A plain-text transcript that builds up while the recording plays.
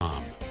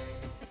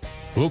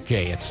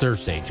Okay, it's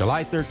Thursday,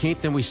 July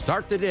 13th, and we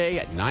start the day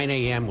at 9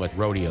 a.m. with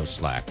Rodeo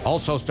Slack.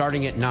 Also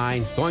starting at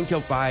 9, going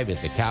till 5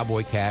 is the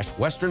Cowboy Cash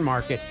Western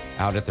Market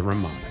out at the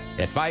Ramada.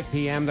 At 5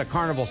 p.m., the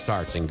carnival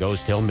starts and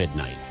goes till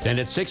midnight. Then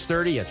at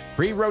 6:30, it's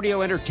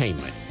pre-rodeo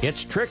entertainment.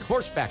 It's trick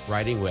horseback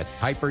riding with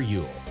Piper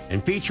Ewell,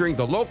 and featuring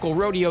the local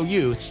rodeo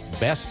youth's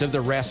best of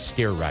the rest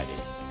steer riding.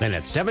 Then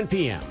at 7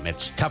 p.m.,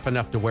 it's Tough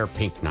Enough to Wear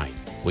Pink night.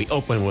 We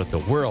open with the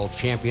World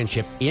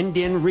Championship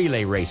Indian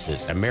Relay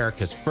Races,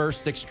 America's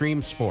first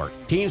extreme sport.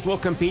 Teams will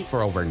compete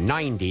for over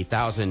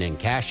 $90,000 in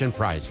cash and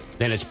prizes.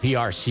 Then it's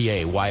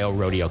PRCA YO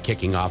Rodeo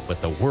kicking off with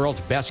the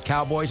world's best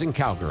cowboys and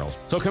cowgirls.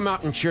 So come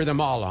out and cheer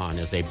them all on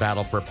as they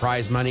battle for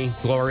prize money,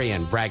 glory,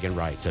 and bragging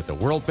rights at the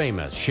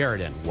world-famous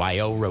Sheridan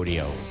YO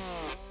Rodeo.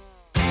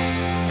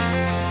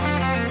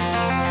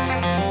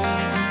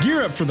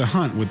 Gear up for the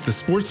hunt with the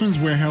Sportsman's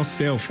Warehouse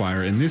sale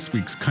flyer in this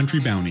week's Country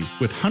Bounty,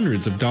 with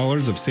hundreds of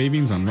dollars of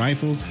savings on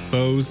rifles,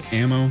 bows,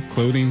 ammo,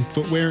 clothing,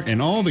 footwear,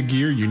 and all the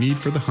gear you need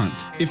for the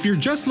hunt. If you're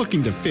just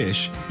looking to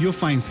fish, you'll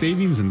find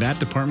savings in that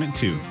department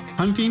too.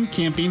 Hunting,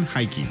 camping,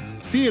 hiking.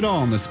 See it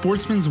all in the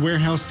Sportsman's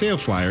Warehouse sale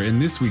flyer in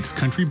this week's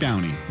Country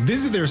Bounty.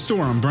 Visit their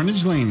store on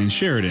Brundage Lane in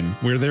Sheridan,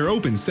 where they're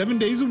open 7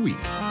 days a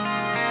week.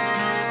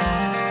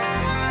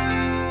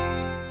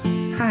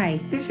 Hi,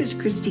 this is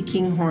Christy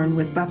Kinghorn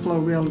with Buffalo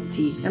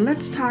Realty, and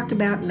let's talk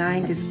about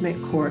 9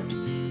 DeSmit Court.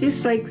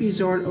 This lake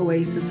resort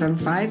oasis on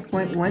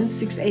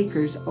 5.16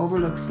 acres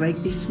overlooks Lake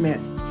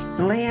DeSmit.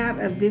 The layout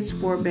of this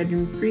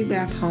 4-bedroom,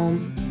 3-bath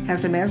home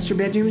has a master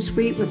bedroom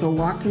suite with a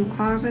walk-in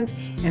closet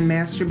and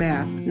master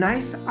bath,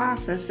 nice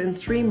office and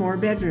 3 more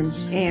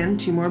bedrooms and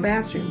 2 more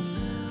bathrooms.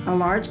 A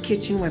large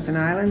kitchen with an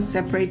island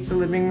separates the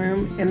living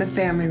room and the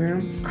family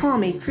room. Call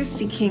me,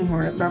 Christy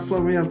Kinghorn at Buffalo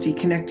Realty,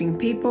 connecting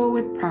people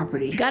with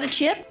property. Got a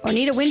chip or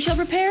need a windshield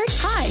repaired?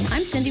 Hi,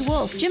 I'm Cindy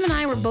Wolf. Jim and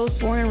I were both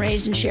born and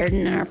raised in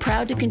Sheridan and are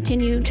proud to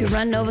continue to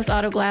run Novus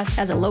Auto Glass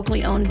as a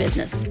locally owned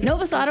business.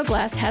 Novus Auto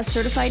Glass has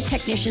certified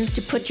technicians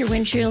to put your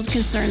windshield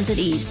concerns at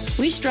ease.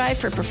 We strive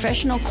for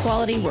professional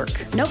quality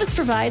work. Novus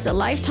provides a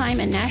lifetime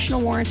and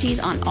national warranties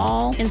on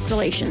all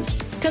installations.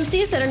 Come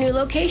see us at our new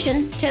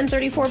location,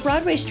 1034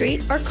 Broadway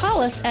Street, or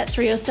call us at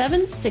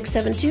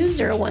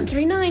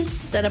 307-672-0139 to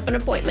set up an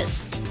appointment.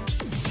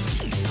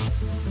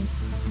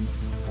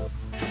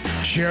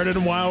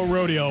 Sheridan Wild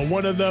Rodeo,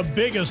 one of the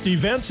biggest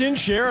events in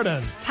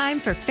Sheridan. Time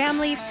for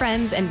family,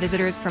 friends, and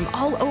visitors from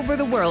all over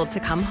the world to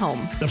come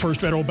home. The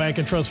First Federal Bank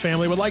and Trust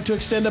family would like to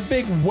extend a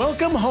big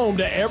welcome home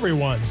to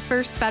everyone.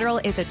 First Federal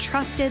is a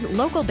trusted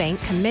local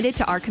bank committed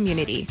to our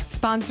community,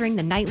 sponsoring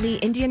the nightly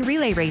Indian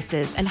Relay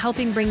Races and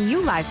helping bring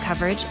you live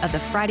coverage of the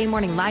Friday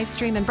morning live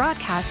stream and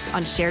broadcast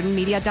on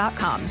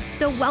SheridanMedia.com.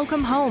 So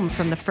welcome home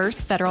from the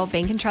First Federal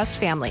Bank and Trust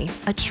family,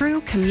 a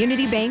true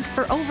community bank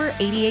for over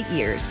 88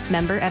 years.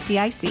 Member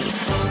FDIC.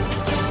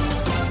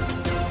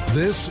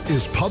 This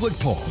is Public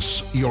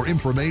Pulse, your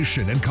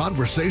information and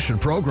conversation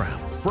program,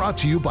 brought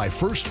to you by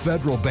First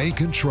Federal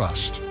Bank and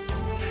Trust.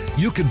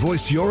 You can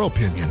voice your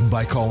opinion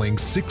by calling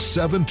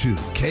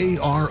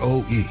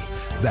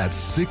 672-KROE.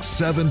 That's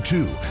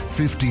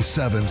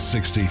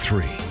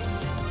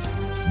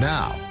 672-5763.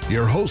 Now,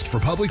 your host for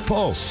Public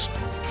Pulse,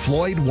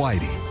 Floyd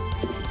Whiting.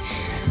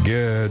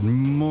 Good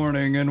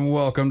morning and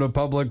welcome to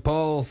Public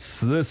Pulse.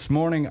 This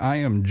morning I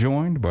am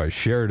joined by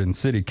Sheridan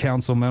City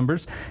Council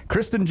members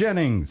Kristen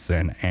Jennings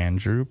and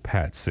Andrew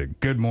Patzig.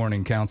 Good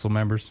morning, council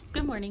members.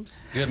 Good morning.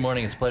 Good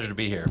morning. It's a pleasure to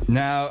be here.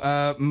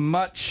 Now,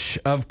 much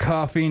of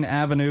Coffeen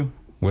Avenue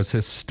was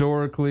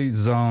historically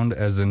zoned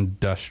as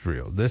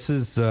industrial. This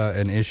is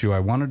an issue I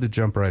wanted to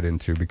jump right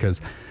into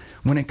because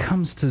when it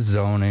comes to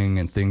zoning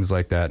and things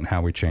like that and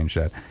how we change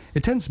that,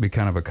 it tends to be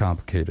kind of a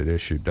complicated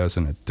issue,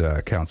 doesn't it,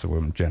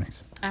 Councilwoman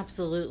Jennings?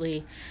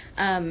 Absolutely.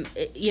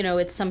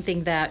 It's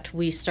something that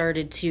we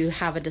started to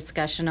have a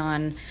discussion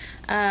on.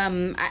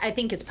 I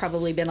think it's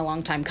probably been a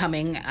long time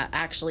coming,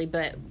 actually,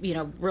 but,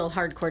 real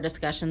hardcore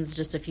discussions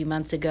just a few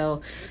months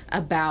ago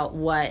about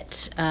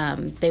what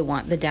they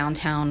want the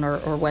downtown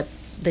or what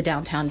the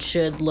downtown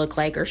should look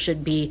like or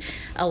should be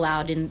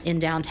allowed in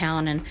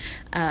downtown. And,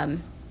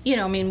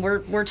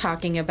 we're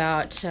talking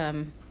about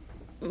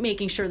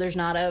making sure there's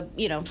not a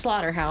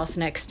slaughterhouse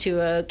next to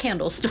a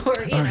candle store,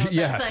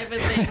 that type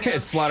of thing.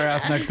 It's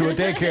slaughterhouse next to a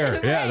daycare.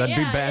 Right, that'd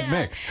be bad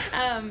mix.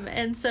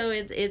 And so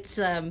it's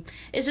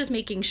just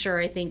making sure.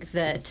 I think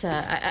that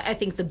I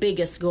think the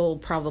biggest goal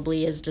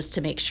probably is just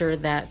to make sure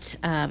that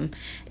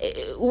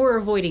we're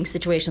avoiding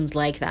situations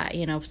like that.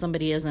 If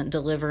somebody isn't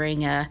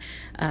delivering a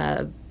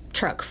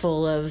truck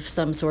full of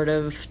some sort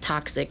of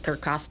toxic or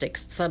caustic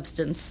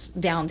substance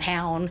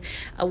downtown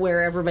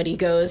where everybody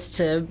goes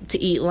to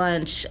eat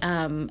lunch,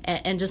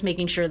 and just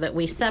making sure that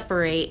we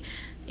separate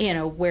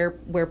where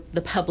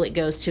the public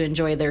goes to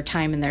enjoy their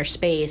time and their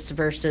space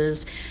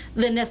versus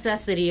the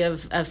necessity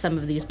of some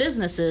of these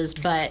businesses,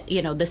 but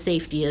the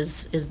safety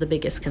is the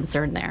biggest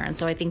concern there. And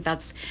so I think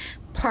that's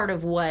part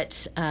of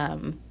what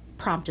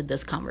prompted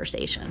this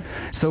conversation.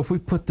 So if we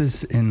put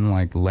this in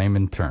like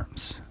layman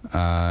terms,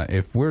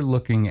 if we're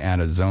looking at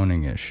a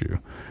zoning issue,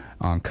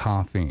 on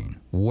caffeine.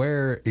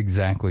 Where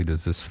exactly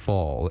does this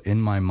fall in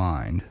my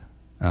mind?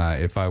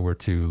 If I were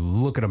to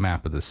look at a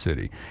map of the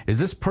city, is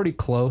this pretty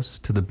close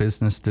to the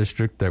business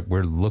district that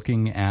we're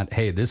looking at?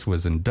 Hey, this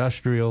was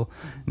industrial.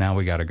 Now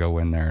we got to go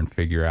in there and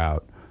figure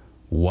out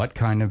what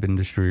kind of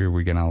industry are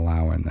we going to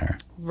allow in there?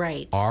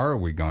 Right. Are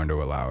we going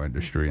to allow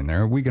industry in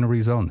there? Are we going to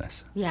rezone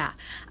this? Yeah.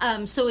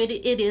 So it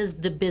is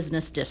the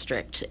business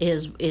district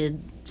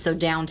so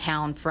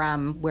downtown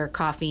from where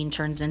Caffeine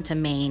turns into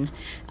Main.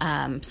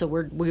 So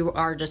we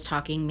are just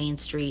talking Main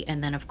Street,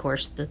 and then of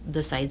course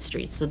the side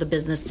streets. So the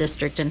business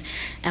district, and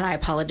I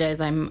apologize.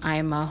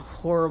 I'm a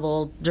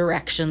horrible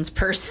directions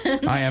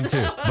person. I am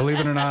too. Believe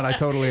it or not, I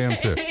totally am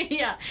too.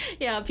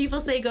 Yeah.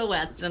 People say go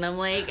west, and I'm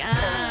like,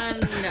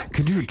 no.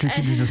 Could you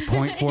just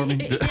point for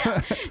me?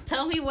 Yeah.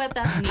 Tell me what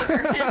that's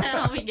near, and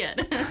I'll be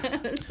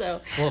good.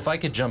 So. Well, if I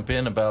could jump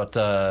in about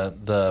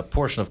the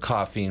portion of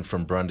Caffeine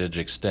from Brundage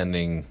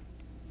extending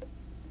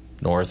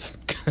north.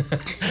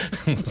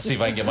 Let's see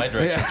if I can get my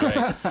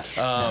directions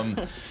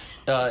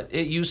right.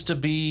 It used to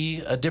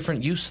be a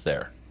different use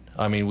there.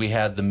 I mean, we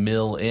had the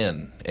mill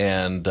in,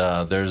 and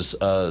there's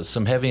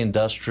some heavy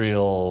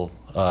industrial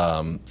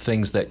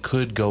things that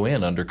could go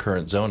in under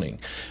current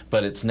zoning.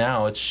 But it's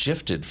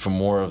shifted from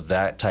more of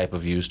that type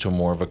of use to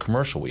more of a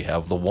commercial. We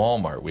have the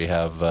Walmart. We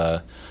have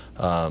a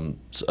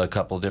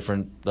couple of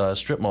different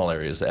strip mall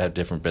areas that have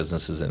different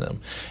businesses in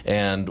them.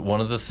 And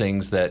one of the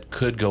things that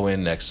could go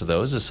in next to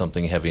those is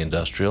something heavy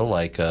industrial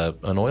like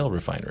an oil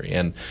refinery.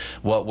 And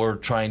what we're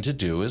trying to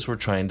do is we're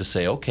trying to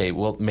say, okay,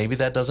 well, maybe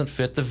that doesn't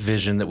fit the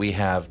vision that we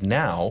have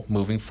now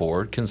moving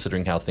forward,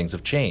 considering how things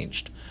have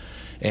changed.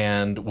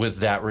 And with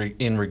that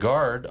in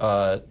regard,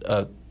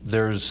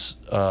 there's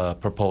a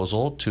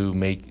proposal to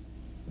make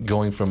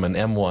going from an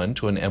M1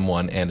 to an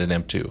M1 and an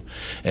M2.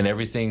 And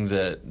everything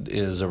that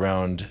is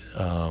around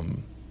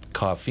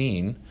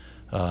Caffeine,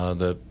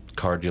 the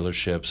car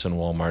dealerships and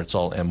Walmart, it's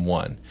all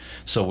M1.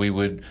 So we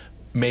would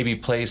maybe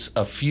place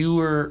a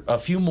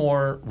few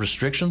more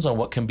restrictions on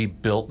what can be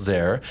built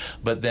there,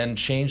 but then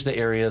change the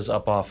areas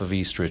up off of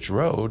East Ridge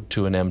Road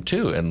to an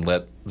M2 and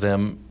let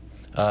them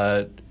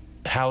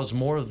house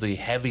more of the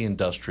heavy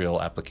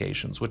industrial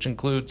applications, which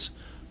includes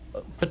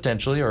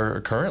potentially or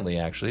currently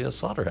actually a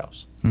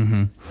slaughterhouse.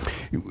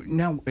 Mm-hmm.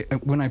 Now,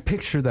 when I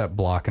picture that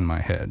block in my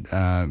head,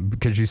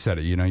 because you said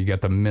it, you got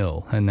the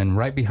mill, and then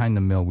right behind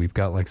the mill, we've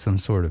got like some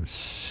sort of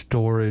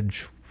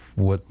storage,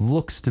 what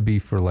looks to be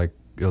for like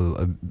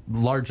a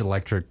large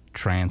electric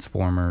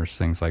transformers,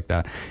 things like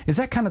that. Is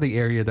that kind of the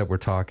area that we're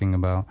talking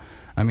about?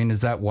 I mean,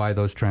 is that why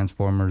those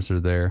transformers are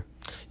there?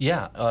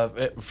 Yeah,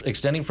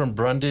 extending from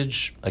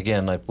Brundage,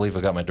 again, I believe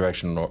I got my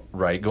direction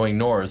right, going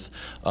north,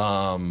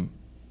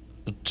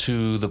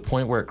 to the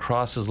point where it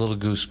crosses Little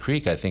Goose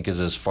Creek, I think, is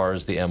as far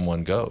as the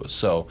M1 goes.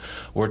 So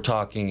we're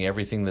talking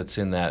everything that's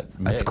in that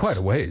mix. That's quite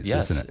a ways,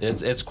 yes, isn't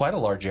it? It's quite a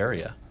large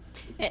area.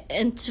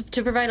 And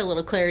to provide a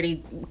little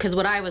clarity, because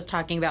what I was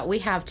talking about, we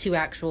have two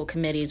actual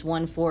committees,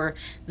 one for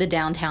the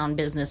downtown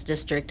business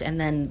district and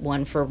then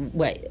one for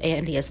what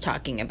Andy is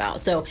talking about.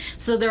 So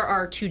there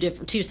are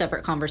two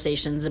separate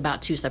conversations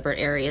about two separate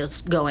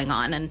areas going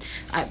on, and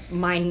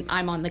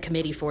I'm on the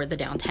committee for the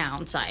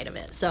downtown side of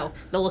it. So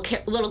the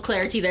little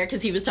clarity there,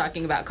 because he was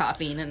talking about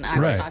Caffeine and I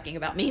was talking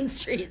about Main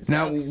Street. So.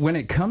 Now, when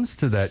it comes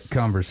to that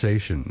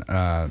conversation,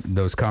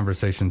 those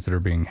conversations that are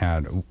being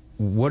had,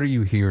 what are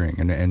you hearing,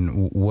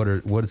 and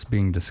what is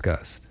being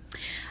discussed?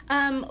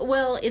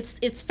 Well,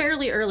 it's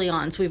fairly early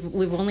on. So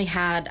we've only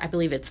had, I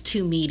believe it's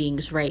 2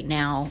 meetings right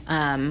now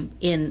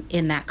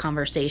in that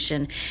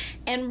conversation,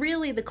 and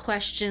really the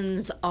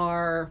questions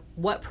are,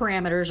 what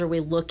parameters are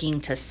we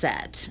looking to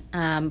set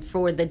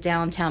for the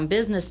downtown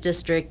business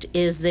district?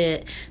 Is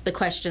it the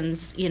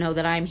questions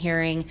that I'm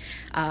hearing?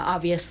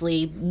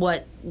 Obviously,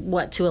 what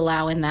to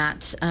allow in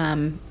that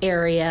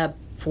area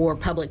for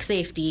public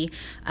safety,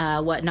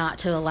 what not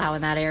to allow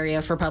in that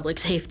area for public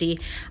safety.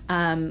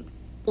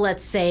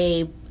 Let's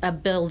say a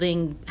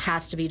building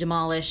has to be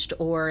demolished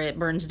or it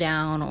burns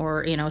down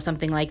or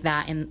something like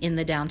that in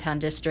the downtown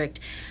district.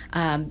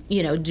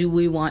 Do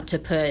we want to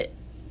put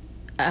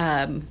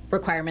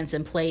requirements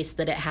in place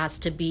that it has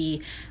to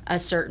be a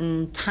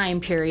certain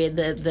time period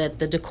that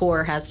the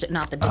decor has to,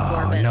 not the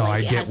decor, but no,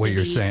 like I get what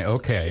you're saying.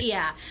 Okay.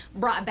 Yeah,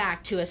 brought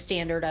back to a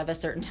standard of a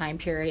certain time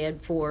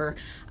period for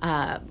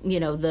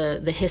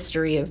the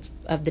history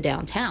of the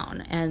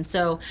downtown. And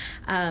so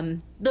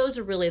those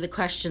are really the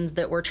questions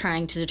that we're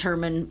trying to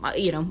determine,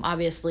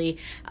 obviously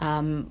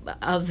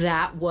of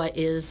that, what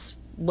is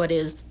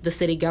the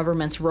city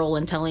government's role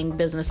in telling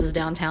businesses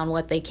downtown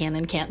what they can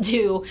and can't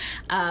do,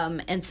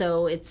 and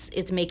so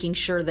it's making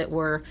sure that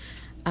we're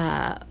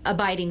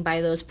abiding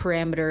by those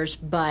parameters,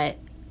 but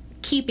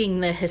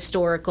keeping the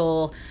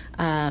historical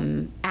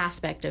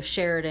aspect of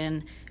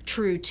Sheridan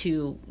true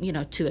to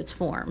its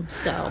form.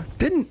 So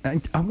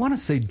I want to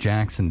say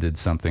Jackson did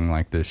something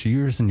like this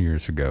years and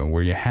years ago,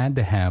 where you had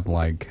to have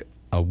like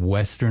a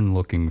Western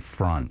looking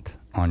front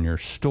on your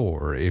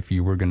store if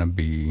you were going to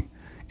be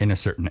in a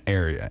certain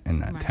area in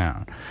that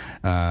town.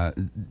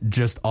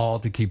 Just all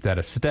to keep that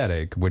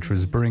aesthetic, which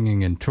was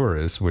bringing in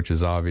tourists, which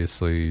is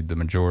obviously the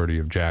majority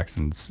of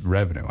Jackson's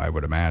revenue, I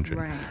would imagine.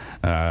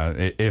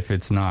 Right. If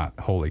it's not,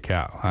 holy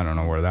cow, I don't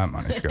know where that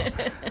money's going.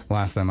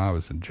 Last time I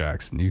was in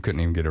Jackson, you couldn't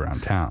even get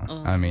around town.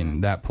 I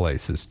mean, that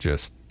place is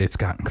just, it's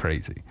gotten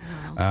crazy.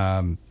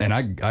 Wow. And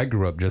I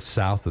grew up just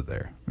south of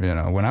there. You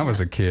know, when I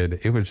was a kid,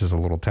 it was just a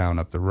little town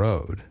up the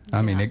road.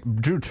 I mean,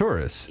 it drew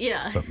tourists.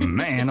 Yeah. But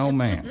man, oh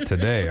man,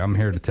 today, I'm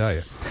here to tell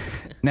you.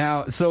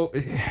 Now, so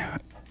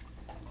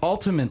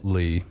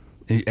ultimately,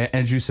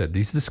 as you said,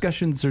 these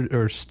discussions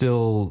are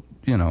still,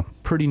 you know,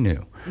 pretty new.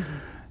 Mm-hmm.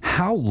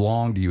 How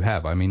long do you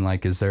have? I mean,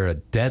 like, is there a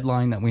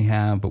deadline that we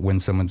have when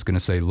someone's going to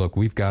say, look,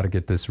 we've got to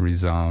get this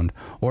rezoned?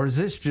 Or is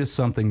this just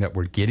something that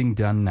we're getting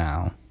done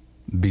now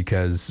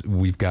because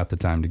we've got the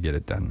time to get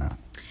it done now?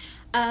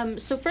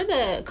 So for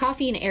the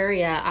coffee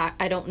area,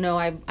 I don't know.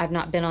 I've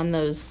not been on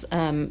those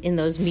in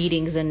those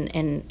meetings, and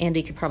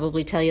Andy could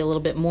probably tell you a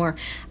little bit more.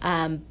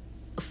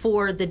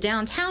 For the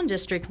downtown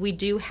district, we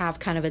do have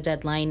kind of a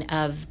deadline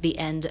of the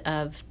end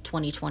of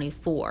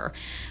 2024.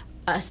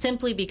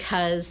 Simply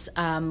because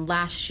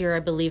last year, I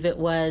believe it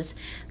was,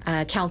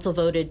 council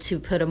voted to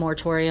put a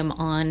moratorium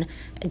on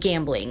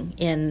gambling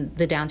in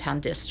the downtown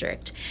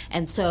district.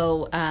 And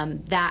so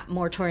that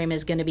moratorium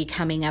is going to be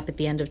coming up at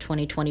the end of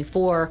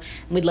 2024.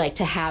 We'd like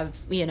to have,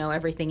 you know,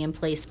 everything in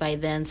place by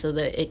then so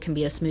that it can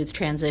be a smooth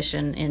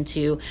transition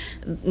into,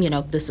 you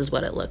know, this is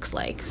what it looks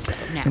like. So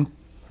now. And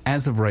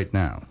as of right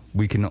now,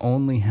 we can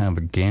only have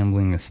a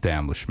gambling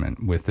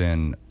establishment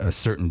within a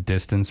certain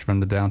distance from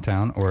the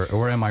downtown,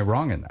 or am I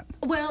wrong in that?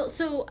 Well,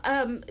 so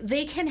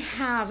they can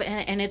have,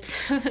 and it's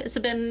it's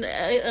been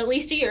at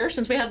least a year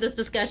since we had this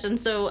discussion.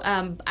 So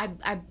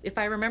if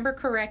I remember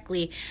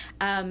correctly,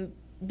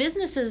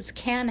 businesses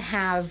can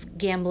have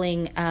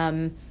gambling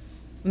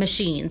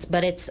machines,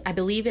 but I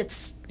believe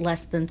it's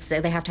less than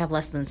 6. They have to have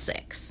less than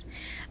 6,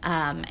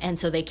 and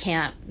so they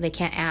can't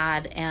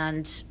add.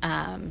 And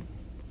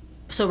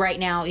so right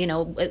now, you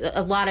know,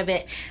 a lot of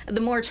it,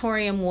 the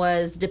moratorium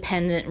was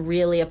dependent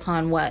really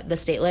upon what the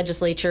state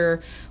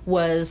legislature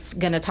was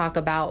going to talk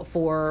about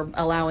for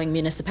allowing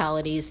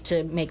municipalities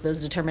to make those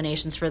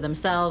determinations for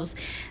themselves.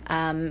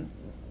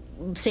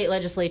 State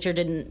legislature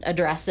didn't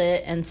address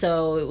it, and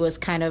so it was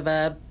kind of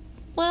a,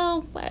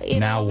 well, you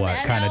now know, what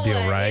kind of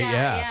deal, right?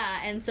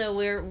 Yeah. And so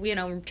we're, you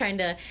know, trying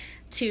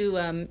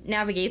to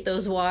navigate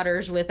those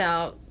waters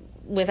without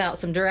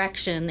some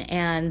direction.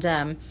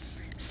 And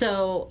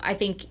so I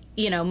think,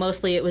 you know,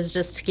 mostly it was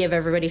just to give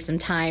everybody some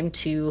time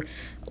to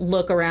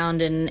look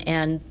around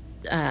and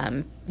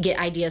get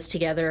ideas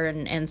together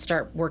and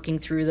start working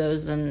through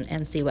those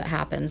and see what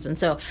happens. And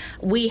so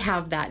we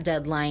have that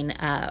deadline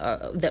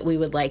that we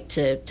would like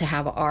to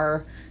have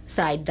our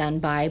side done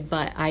by,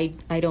 but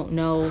I don't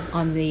know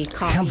on the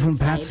coffee Councilman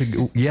side.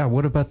 Patsy, yeah,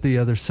 what about the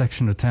other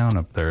section of town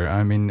up there?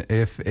 I mean,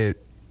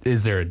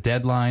 is there a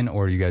deadline,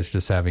 or are you guys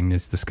just having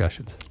these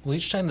discussions? Well,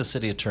 each time the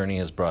city attorney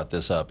has brought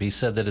this up, he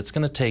said that it's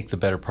going to take the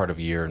better part of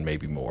a year and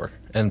maybe more.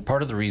 And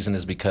part of the reason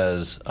is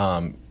because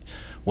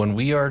when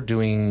we are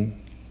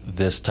doing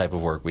this type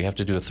of work, we have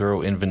to do a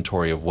thorough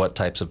inventory of what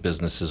types of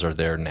businesses are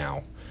there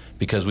now,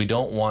 because we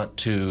don't want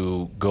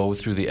to go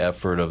through the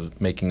effort of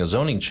making a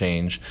zoning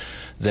change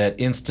that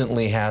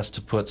instantly has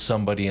to put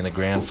somebody in a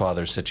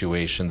grandfather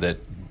situation that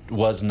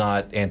was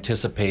not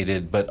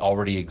anticipated but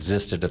already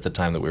existed at the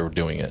time that we were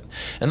doing it.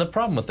 And the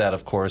problem with that,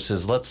 of course,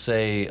 is let's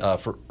say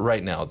for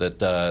right now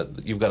that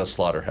you've got a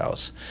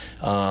slaughterhouse.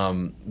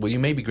 Well, you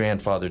may be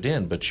grandfathered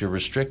in, but you're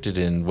restricted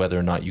in whether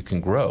or not you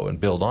can grow and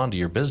build onto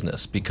your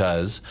business,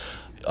 because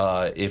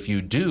if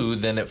you do,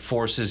 then it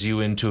forces you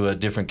into a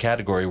different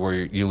category where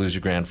you lose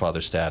your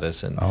grandfather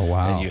status, and,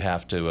 and you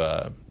have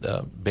to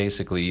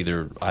basically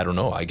either, I don't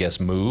know, I guess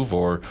move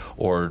or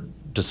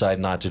decide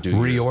not to do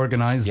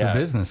reorganize the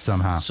business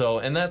somehow. So,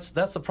 and that's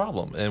the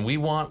problem. And we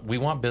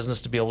want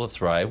business to be able to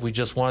thrive. We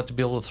just want it to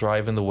be able to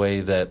thrive in the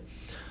way that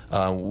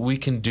we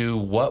can do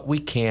what we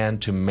can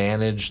to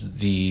manage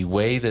the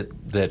way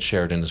that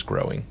Sheridan is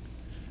growing.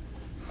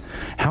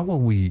 How will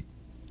we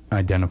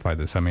identify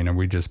this? I mean, are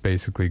we just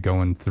basically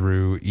going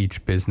through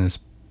each business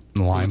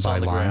line Boots by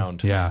on the line?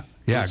 ground. Yeah,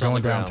 Boots on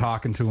going the down, ground.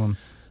 talking to them.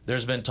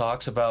 There's been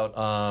talks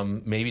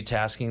about maybe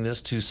tasking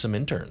this to some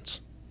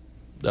interns.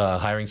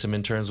 Hiring some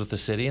interns with the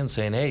city and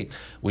saying, hey,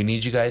 we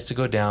need you guys to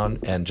go down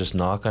and just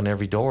knock on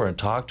every door and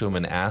talk to them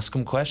and ask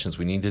them questions.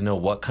 We need to know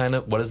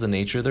what is the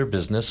nature of their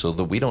business so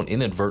that we don't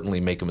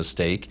inadvertently make a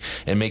mistake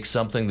and make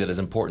something that is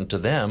important to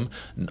them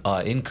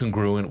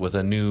incongruent with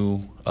a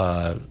new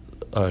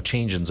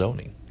change in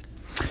zoning.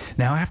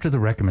 Now, after the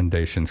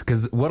recommendations,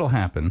 because what'll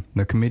happen,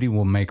 the committee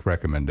will make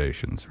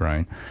recommendations,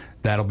 right?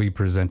 That'll be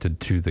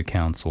presented to the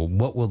council.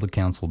 What will the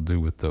council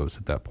do with those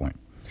at that point?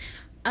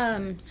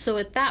 So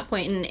at that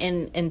point,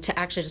 and to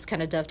actually just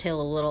kind of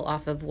dovetail a little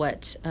off of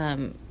what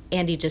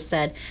Andy just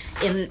said,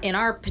 in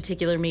our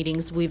particular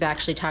meetings, we've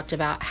actually talked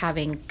about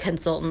having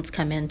consultants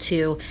come in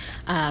to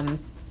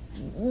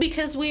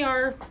because we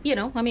are,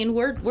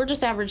 we're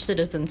just average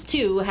citizens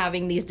too,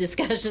 having these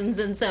discussions,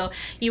 and so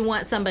you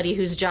want somebody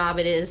whose job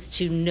it is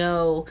to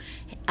know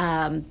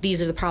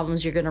these are the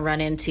problems you're going to run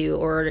into,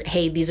 or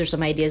hey, these are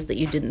some ideas that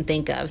you didn't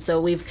think of.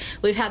 So we've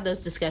had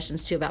those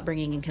discussions too about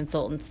bringing in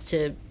consultants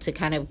to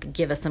kind of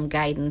give us some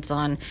guidance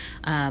on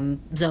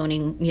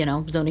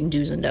zoning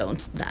do's and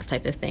don'ts, that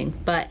type of thing.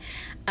 But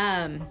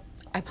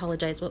I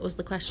apologize. What was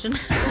the question?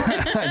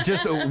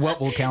 Just what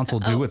will council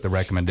do with the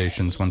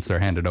recommendations once they're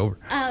handed over?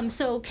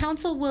 So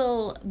council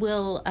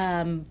will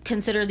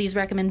consider these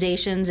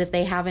recommendations. If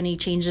they have any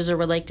changes or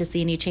would like to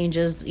see any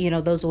changes,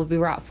 those will be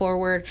brought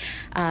forward.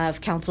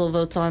 If council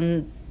votes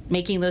on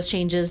making those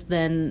changes,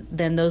 then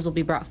those will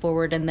be brought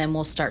forward, and then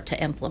we'll start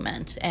to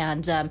implement.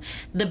 And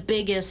the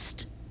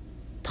biggest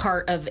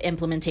part of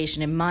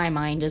implementation in my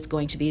mind is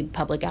going to be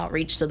public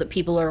outreach, so that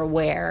people are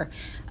aware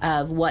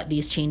of what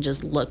these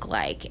changes look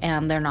like,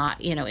 and they're not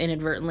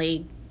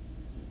inadvertently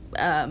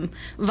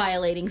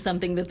violating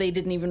something that they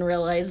didn't even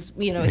realize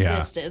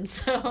existed.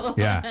 So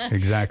yeah,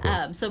 exactly.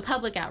 So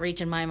public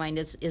outreach in my mind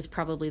is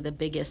probably the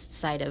biggest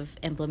side of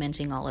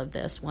implementing all of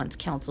this once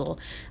council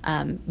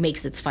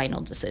makes its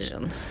final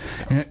decisions.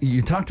 So.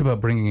 You talked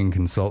about bringing in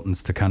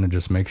consultants to kind of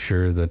just make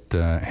sure that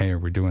hey, are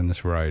we doing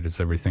this right?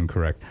 Is everything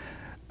correct?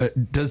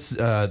 Does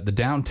the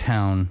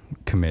downtown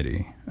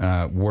committee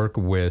work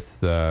with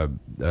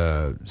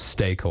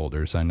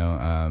stakeholders? I know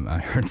I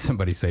heard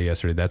somebody say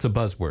yesterday that's a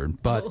buzzword,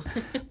 but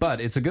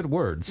it's a good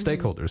word,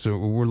 stakeholders. So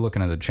we're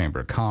looking at the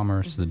Chamber of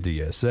Commerce, the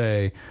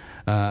DSA.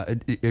 Are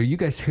you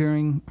guys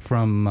hearing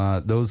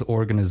from those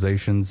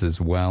organizations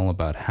as well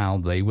about how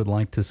they would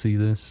like to see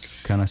this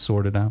kind of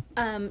sorted out?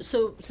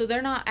 So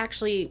they're not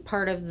actually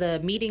part of the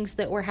meetings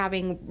that we're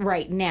having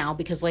right now,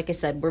 because like I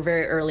said, we're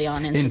very early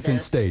on into infant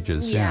this.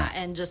 stages. Yeah,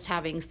 and just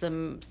having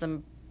some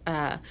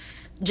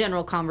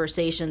general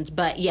conversations.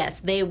 But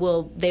yes, they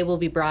will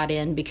be brought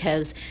in,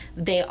 because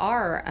they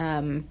are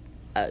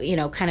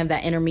kind of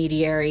that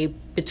intermediary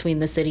between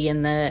the city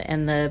and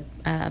the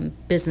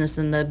business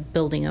and the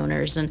building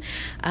owners. And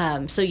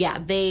so yeah,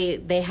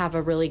 they have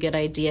a really good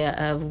idea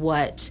of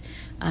what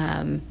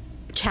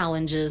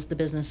challenges the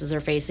businesses are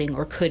facing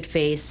or could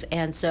face.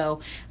 And so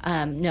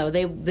no,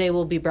 they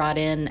will be brought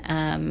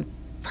in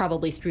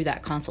probably through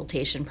that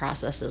consultation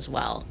process as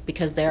well,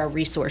 because there are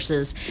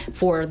resources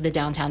for the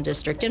downtown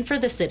district and for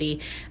the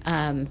city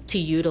to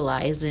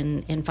utilize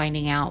in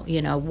finding out,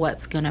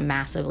 what's going to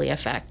massively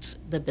affect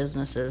the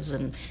businesses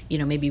and,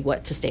 maybe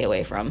what to stay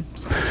away from.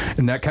 So.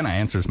 And that kind of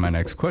answers my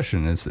next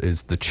question is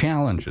the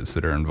challenges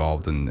that are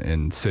involved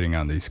in sitting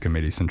on these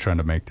committees and trying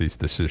to make these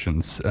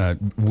decisions.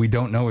 We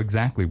don't know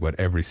exactly what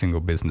every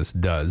single business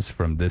does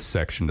from this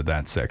section to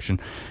that section.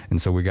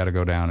 And so we got to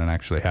go down and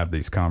actually have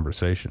these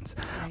conversations.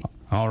 Right.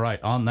 All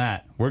right, on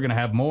that, we're going to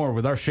have more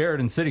with our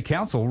Sheridan City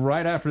Council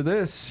right after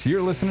this.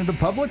 You're listening to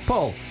Public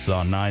Pulse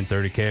on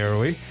 930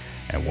 KROE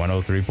and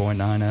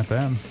 103.9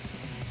 FM.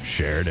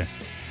 Sheridan.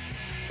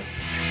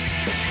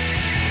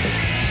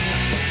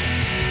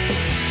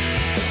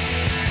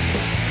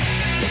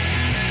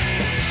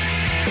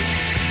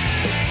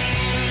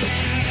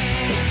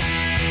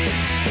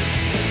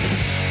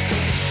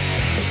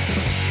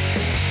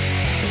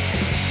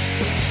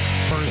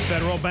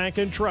 Federal Bank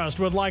and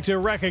Trust would like to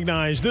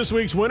recognize this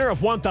week's winner of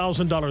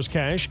 $1,000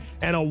 cash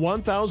and a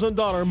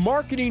 $1,000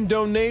 marketing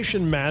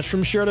donation match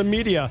from Sheridan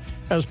Media.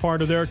 As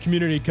part of their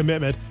community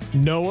commitment,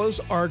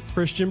 Noah's Ark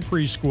Christian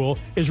Preschool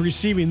is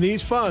receiving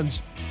these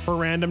funds for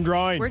random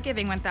drawing. We're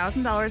giving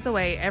 $1,000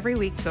 away every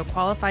week to a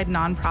qualified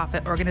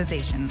nonprofit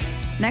organization.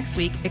 Next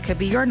week, it could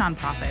be your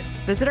nonprofit.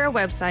 Visit our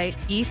website,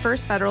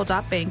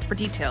 efirstfederal.bank, for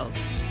details.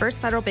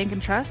 First Federal Bank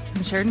and Trust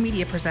and Sheridan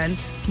Media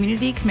present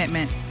Community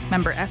Commitment,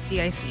 member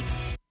FDIC.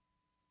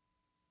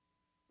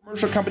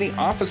 Commercial Company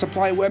Office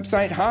Supply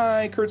website.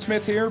 Hi, Kurt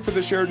Smith here for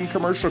the Sheridan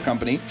Commercial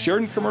Company.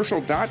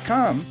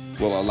 SheridanCommercial.com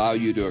will allow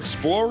you to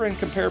explore and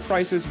compare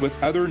prices with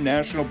other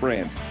national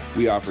brands.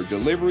 We offer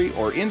delivery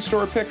or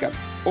in-store pickup.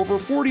 Over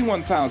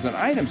 41,000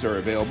 items are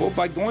available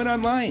by going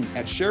online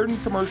at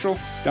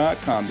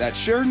SheridanCommercial.com. That's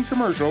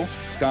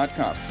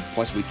SheridanCommercial.com.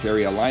 Plus, we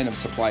carry a line of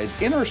supplies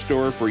in our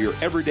store for your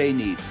everyday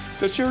needs.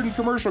 The Sheridan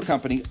Commercial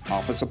Company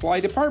Office Supply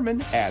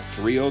Department at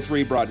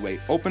 303 Broadway.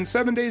 Open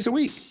 7 days a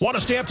week. Want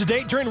to stay up to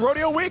date during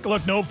Rodeo Week?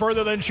 Look no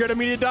further than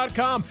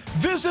SheridanMedia.com.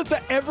 Visit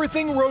the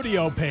Everything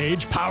Rodeo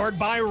page, powered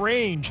by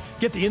Range.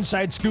 Get the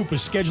inside scoop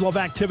with schedule of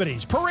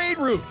activities, parade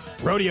route,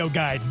 rodeo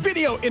guide,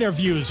 video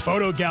interviews,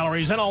 photo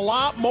galleries, and a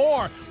lot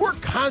more. We're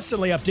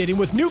constantly updating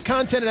with new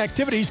content and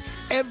activities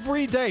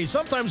every day,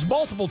 sometimes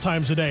multiple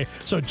times a day.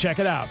 So check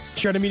it out.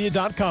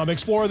 SheridanMedia.com.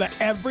 Explore the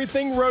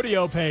Everything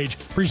Rodeo page,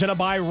 presented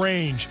by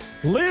Range.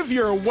 Live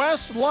your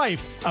West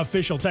life.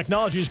 Official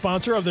technology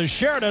sponsor of the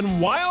Sheridan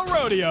Wild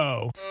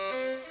Rodeo.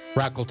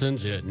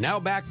 Frackleton's is now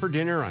back for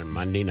dinner on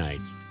Monday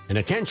nights. And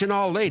attention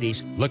all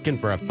ladies looking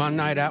for a fun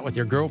night out with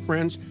your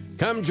girlfriends,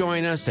 come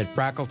join us at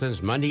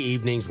Frackleton's Monday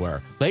evenings,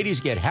 where ladies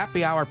get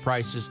happy hour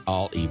prices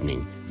all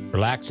evening.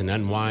 Relax and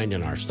unwind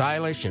in our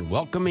stylish and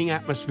welcoming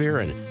atmosphere,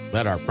 and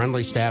let our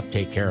friendly staff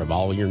take care of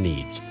all your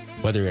needs.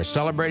 Whether you're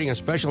celebrating a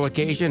special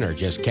occasion or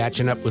just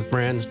catching up with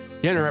friends,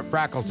 dinner at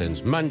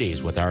Frackleton's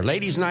Mondays with our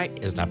ladies' night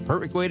is the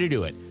perfect way to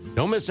do it.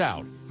 Don't miss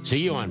out. See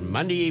you on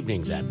Monday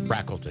evenings at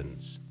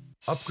Frackleton's.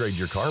 Upgrade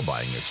your car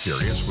buying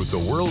experience with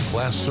the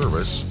world-class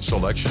service,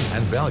 selection,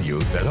 and value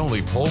that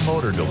only Pole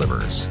Motor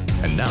delivers.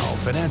 And now,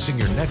 financing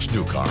your next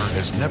new car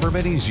has never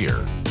been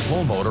easier.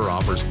 Pole Motor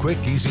offers quick,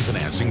 easy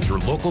financing through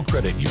local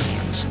credit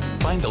unions.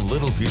 Find a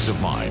little peace of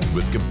mind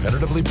with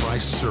competitively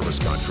priced service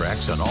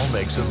contracts on all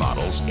makes and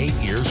models 8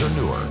 years or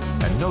newer,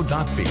 and no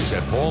doc fees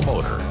at Pole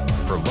Motor.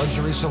 For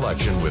luxury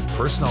selection with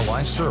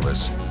personalized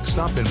service,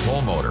 stop in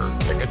Pole Motor,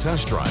 take a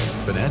test drive,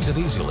 finance it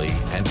easily,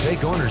 and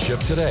take ownership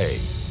today.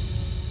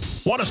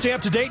 Want to stay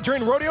up to date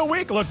during Rodeo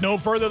Week? Look no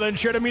further than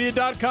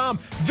SheridanMedia.com.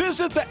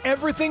 Visit the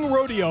Everything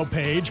Rodeo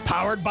page,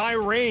 powered by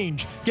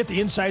Range. Get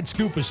the inside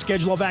scoop with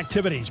schedule of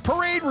activities,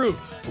 parade route,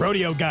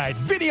 rodeo guide,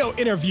 video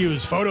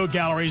interviews, photo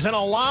galleries, and a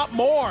lot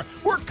more.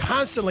 We're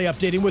constantly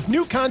updating with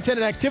new content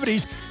and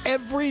activities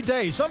every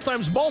day,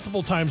 sometimes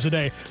multiple times a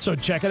day. So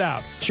check it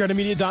out.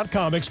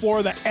 SheridanMedia.com.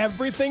 Explore the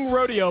Everything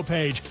Rodeo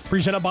page,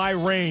 presented by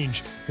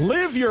Range.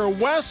 Live your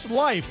West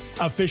life.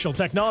 Official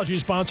technology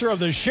sponsor of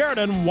the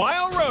Sheridan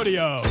Wild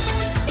Rodeo.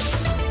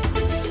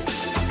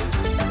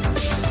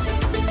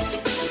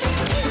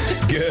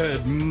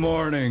 Good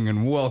morning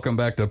and welcome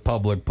back to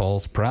Public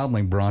Pulse,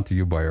 proudly brought to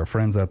you by our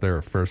friends out there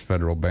at First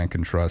Federal Bank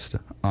and Trust.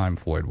 I'm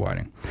Floyd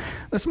Whiting.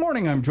 This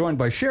morning I'm joined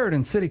by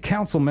Sheridan City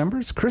Council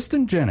members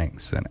Kristen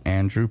Jennings and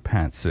Andrew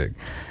Patzig.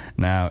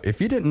 Now,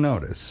 if you didn't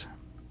notice,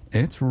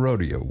 it's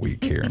Rodeo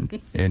Week here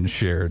in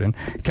Sheridan.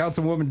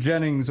 Councilwoman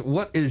Jennings,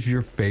 what is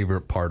your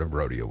favorite part of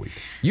Rodeo Week?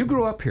 You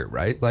grew up here,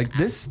 right? Like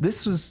this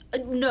was...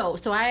 No,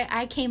 so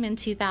I came in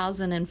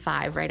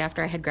 2005, right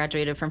after I had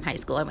graduated from high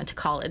school. I went to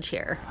college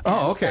here.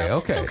 Oh, okay.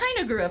 So kind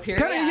of grew up here.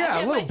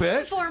 Yeah, a little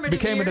bit.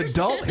 Became an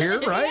adult here,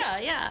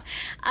 right? Yeah.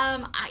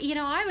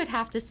 I would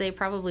have to say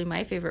probably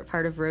my favorite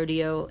part of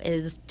rodeo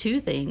is two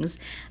things.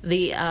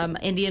 The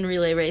Indian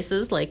relay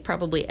races, like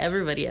probably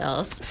everybody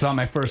else. Saw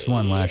my first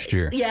one last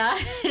year. Yeah.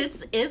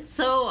 It's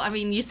so, I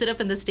mean, you sit up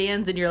in the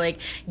stands and you're like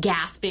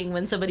gasping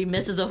when somebody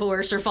misses a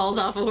horse or falls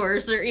off a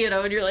horse, or,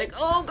 and you're like,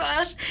 oh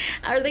gosh,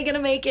 are they going to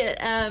make it?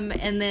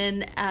 And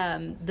then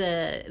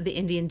the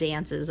Indian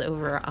dances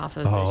over off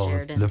of the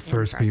Sheridan. The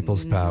First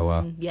People's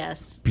Powwow.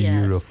 Yes.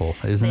 Beautiful,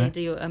 yes. isn't it?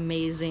 They do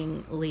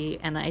amazingly.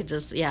 And I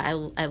just, I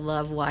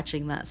love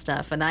watching that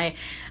stuff. And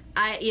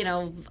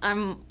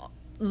I'm...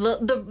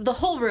 The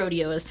whole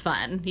rodeo is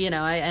fun,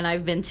 and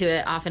I've been to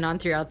it off and on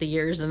throughout the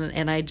years,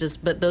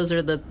 but those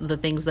are the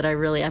things that I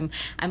really, I'm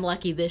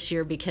lucky this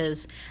year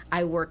because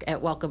I work in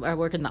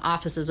the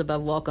offices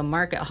above Welcome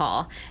Market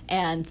Hall,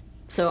 and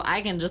so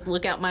I can just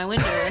look out my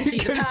window and see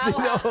the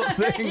powwow. whole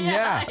thing,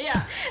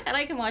 yeah, and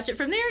I can watch it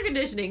from the air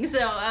conditioning. So,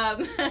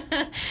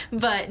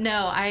 but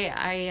no,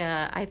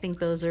 I think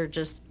those are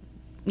just,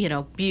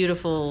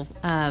 beautiful.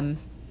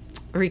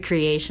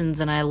 Recreations,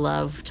 and I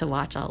love to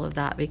watch all of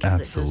that because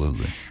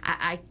absolutely.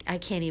 I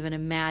can't even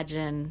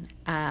imagine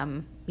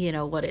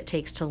what it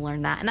takes to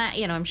learn that, and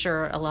I'm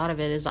sure a lot of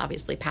it is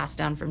obviously passed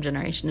down from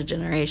generation to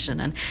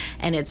generation,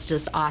 and it's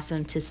just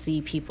awesome to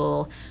see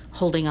people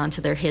holding on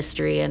to their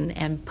history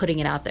and putting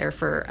it out there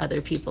for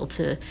other people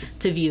to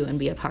view and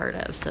be a part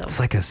of. So it's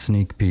like a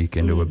sneak peek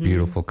into a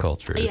beautiful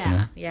culture, isn't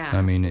it? Yeah.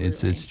 I mean,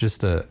 absolutely. it's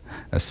just a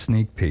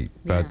sneak peek.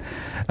 But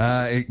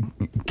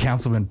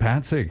Councilman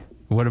Patsy,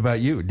 what about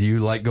you? Do you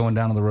like going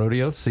down to the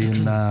rodeo,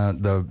 seeing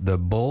the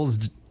bulls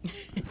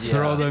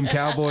throw them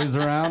cowboys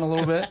around a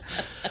little bit?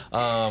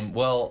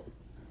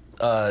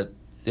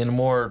 In a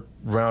more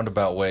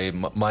roundabout way,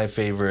 my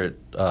favorite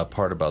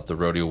part about the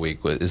rodeo week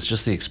is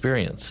just the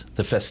experience,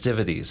 the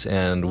festivities,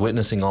 and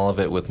witnessing all of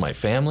it with my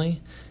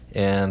family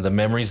and the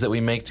memories that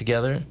we make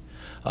together.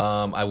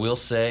 I will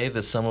say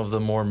that some of the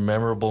more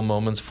memorable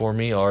moments for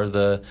me are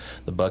the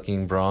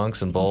bucking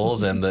broncs and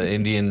bulls and the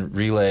Indian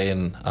relay,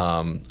 and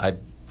I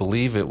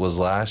believe it was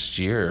last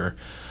year,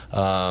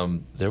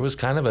 there was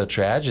kind of a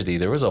tragedy.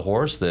 There was a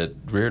horse that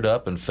reared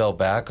up and fell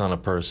back on a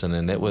person,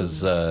 and it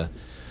was a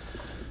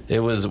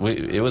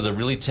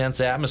really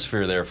tense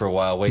atmosphere there for a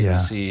while, waiting to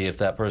see if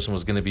that person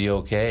was going to be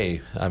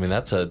okay. I mean,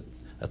 that's a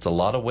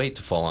lot of weight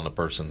to fall on a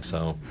person.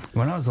 So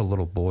when I was a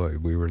little boy,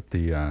 we were at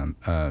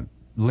the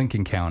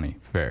Lincoln County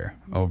Fair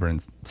over in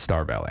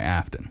Star Valley,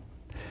 Afton.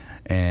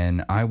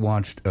 And I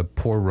watched a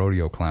poor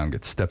rodeo clown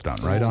get stepped on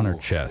right on her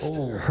chest.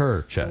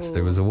 Her chest.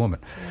 It was a woman.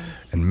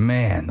 And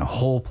man, the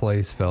whole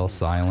place fell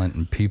silent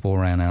and people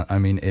ran out. I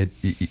mean,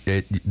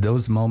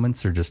 those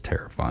moments are just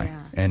terrifying.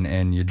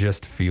 And you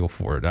just feel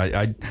for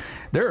it.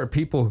 There are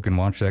people who can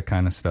watch that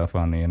kind of stuff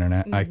on the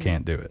internet. I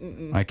can't do it.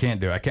 I can't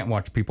do it. I can't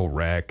watch people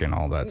wreck and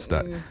all that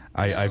stuff.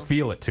 I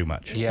feel it too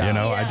much.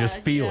 I just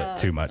feel it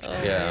too much.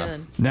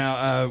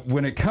 Now,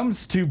 when it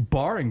comes to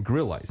bar and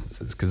grill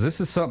licenses, because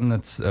this is something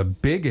that's a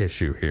big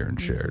issue here in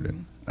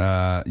Sheridan,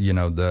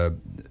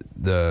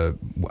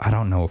 I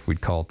don't know if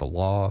we'd call it the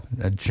law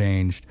had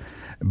changed,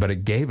 but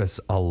it gave us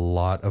a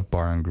lot of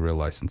bar and grill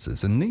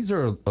licenses. And these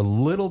are a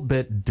little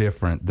bit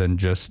different than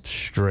just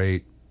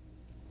straight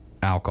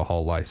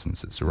alcohol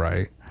licenses,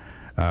 right?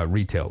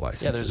 retail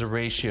licenses. Yeah, there's a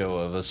ratio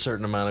of a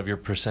certain amount of your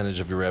percentage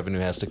of your revenue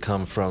has to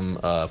come from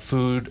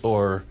food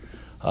or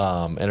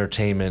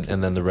entertainment,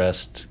 and then the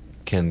rest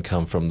can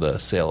come from the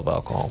sale of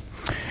alcohol.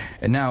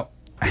 And now,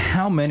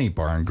 how many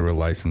bar and grill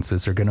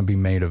licenses are going to be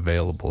made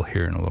available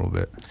here in a little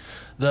bit?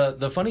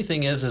 The funny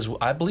thing is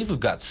I believe we've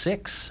got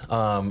 6.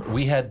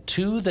 We had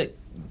 2 that.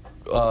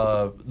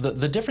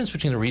 The difference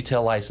between a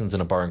retail license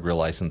and a bar and grill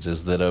license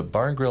is that a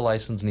bar and grill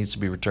license needs to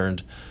be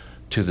returned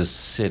to the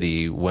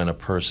city when a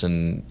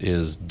person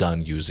is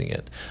done using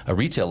it. A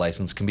retail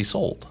license can be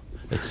sold.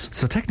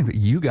 So technically,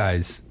 you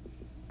guys,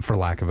 for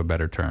lack of a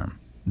better term,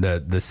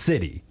 the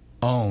city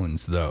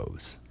owns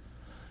those.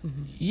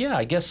 Yeah,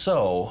 I guess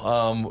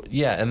so.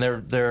 Yeah, and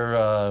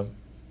they're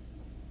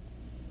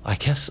I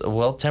guess,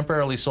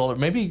 temporarily sold, or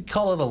maybe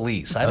call it a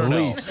lease. I don't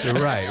know. Lease,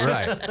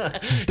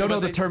 right. Don't know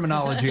the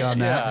terminology on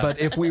that,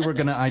 but if we were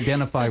going to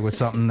identify with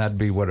something, that'd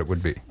be what it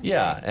would be.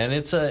 Yeah, and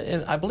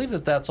I believe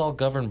that's all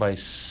governed by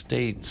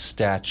state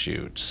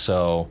statute.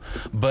 So,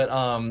 but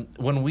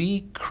when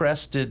we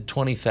crested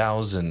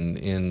 20,000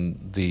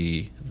 in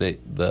the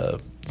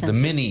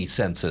mini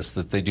census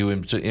that they do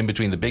in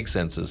between the big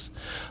census,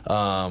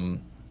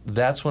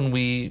 that's when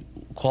we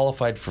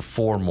qualified for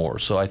 4 more.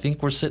 So I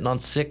think we're sitting on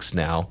 6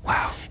 now.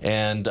 Wow.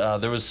 And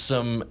there was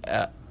some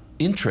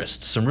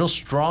interest, some real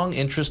strong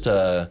interest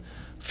a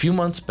few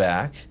months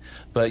back.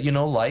 But,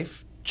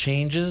 life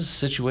changes,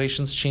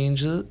 situations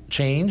change,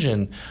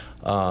 and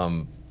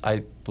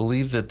I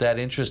believe that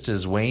interest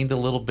has waned a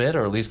little bit,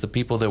 or at least the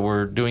people that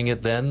were doing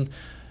it then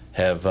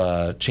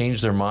have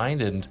changed their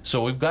mind. And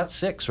so we've got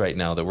 6 right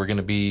now that we're going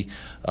to be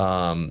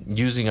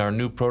using our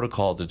new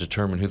protocol to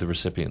determine who the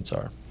recipients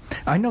are.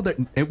 I know that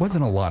it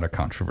wasn't a lot of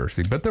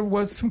controversy, but there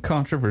was some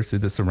controversy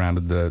that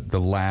surrounded the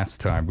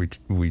last time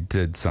we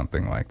did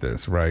something like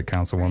this, right,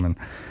 Councilwoman?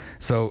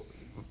 So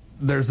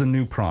there's a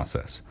new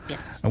process.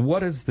 Yes. And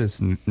what is this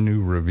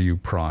new review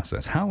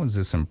process? How is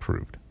this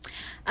improved?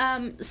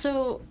 Last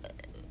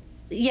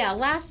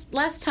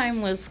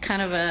time was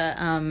kind of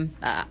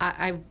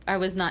I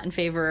was not in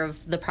favor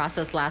of the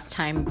process last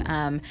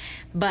time,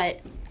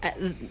 but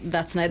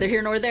that's neither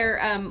here nor there.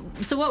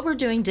 So what we're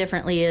doing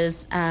differently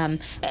is, in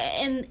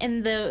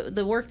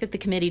the work that the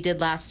committee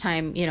did last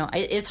time,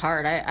 it's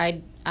hard.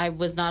 I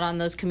was not on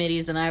those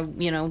committees,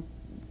 and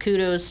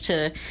kudos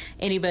to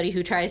anybody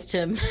who tries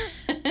to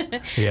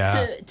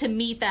to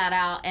meet that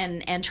out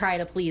and try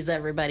to please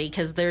everybody,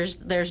 because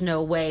there's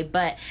no way.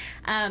 But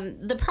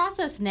the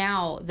process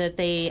now that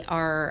they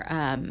are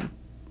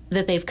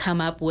that they've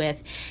come up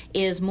with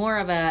is more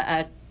of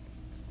a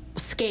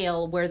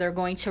scale where they're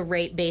going to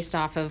rate based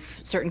off of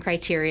certain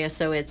criteria.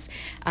 So it's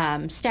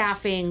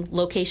staffing,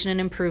 location and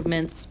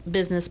improvements,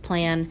 business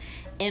plan,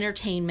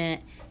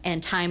 entertainment,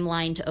 and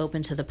timeline to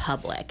open to the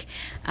public.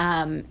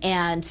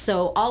 And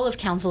so all of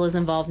council is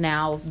involved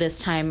now this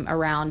time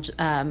around,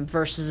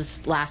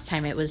 versus last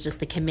time it was just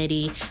the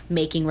committee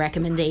making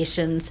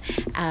recommendations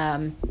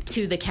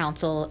to the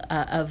council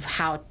of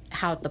how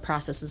the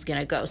process is going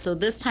to go. So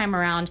this time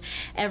around,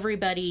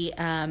 everybody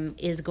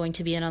is going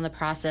to be in on the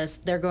process.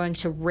 They're going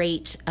to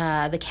rate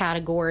the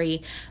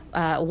category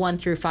 1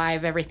 through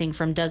 5, everything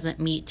from doesn't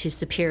meet to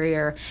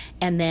superior,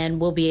 and then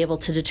we'll be able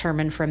to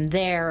determine from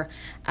there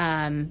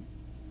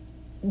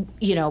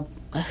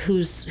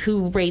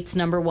who rates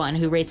number 1,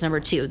 who rates number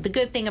 2. The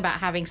good thing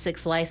about having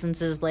 6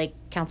 licenses, like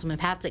Councilman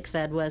Patzik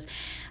said, was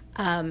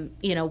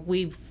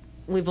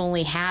we've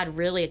only had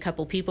really a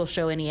couple people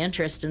show any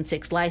interest in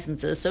 6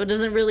 licenses, so it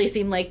doesn't really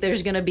seem like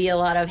there's going to be a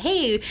lot of,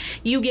 hey,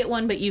 you get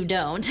one but you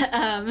don't.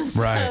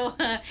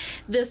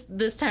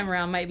 This time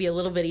around might be a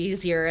little bit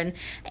easier,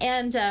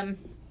 and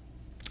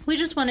we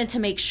just wanted to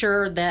make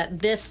sure that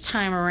this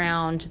time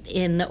around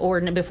in the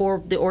ordinance,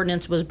 before the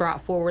ordinance was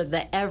brought forward,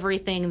 that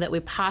everything that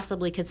we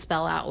possibly could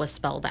spell out was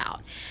spelled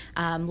out.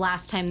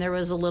 Last time there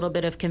was a little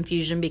bit of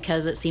confusion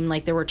because it seemed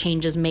like there were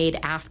changes made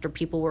after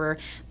people were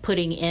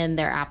putting in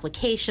their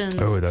applications.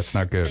 Oh, that's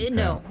not good.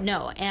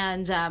 No.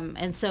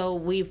 And so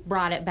we've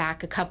brought it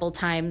back a couple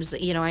times.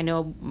 I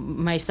know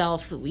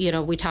myself,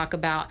 we talk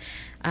about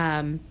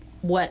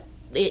what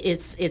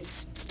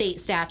it's state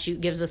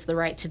statute gives us the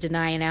right to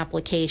deny an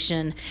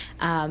application,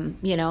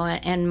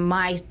 and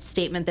my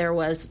statement there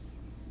was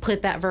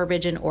put that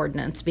verbiage in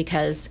ordinance,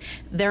 because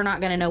they're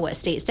not going to know what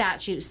state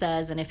statute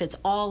says, and if it's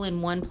all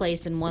in one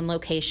place in one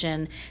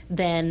location,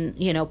 then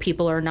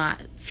people are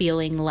not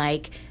feeling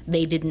like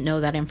they didn't know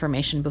that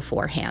information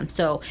beforehand.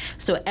 So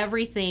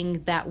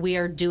everything that we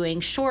are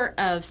doing, short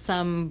of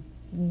some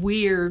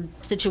weird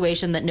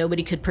situation that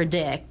nobody could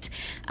predict,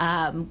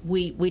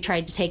 we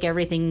tried to take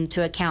everything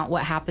into account.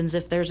 What happens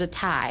if there's a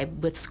tie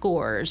with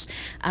scores,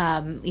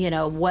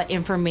 what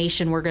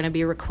information we're going to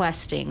be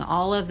requesting.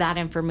 All of that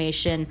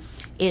information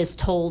is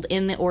told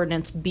in the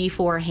ordinance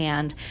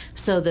beforehand,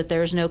 so that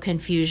there's no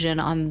confusion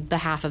on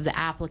behalf of the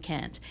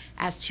applicant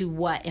as to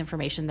what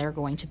information they're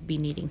going to be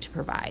needing to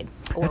provide,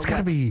 or what's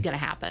going to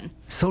happen.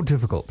 So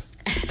difficult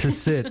to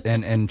sit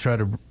and try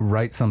to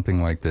write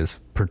something like this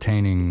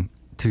pertaining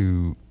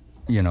to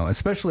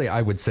especially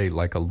I would say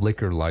like a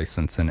liquor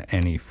license in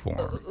any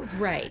form.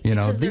 Right.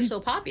 Because they're so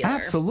popular.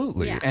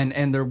 Absolutely. Yeah.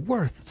 And they're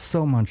worth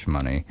so much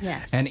money.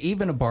 Yes. And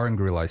even a bar and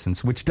grill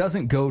license, which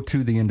doesn't go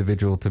to the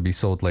individual to be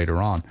sold later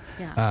on,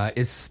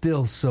 is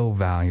still so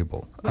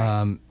valuable.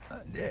 Right.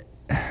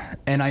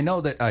 And I know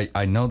that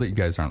you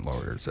guys aren't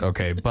lawyers,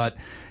 okay, but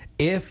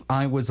if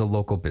I was a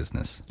local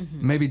business,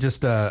 maybe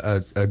just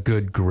a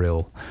good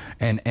grill,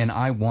 and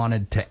I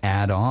wanted to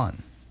add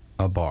on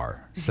a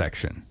bar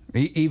section,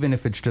 even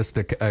if it's just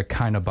a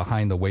kind of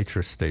behind the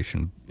waitress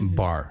station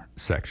bar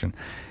section,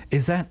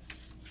 is that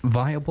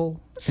viable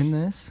in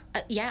this?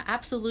 Yeah,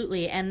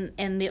 absolutely. And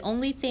the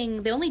only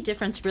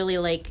difference really,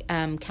 like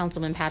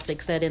Councilman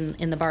Patzig said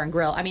in the bar and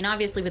grill, I mean,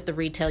 obviously with the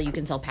retail you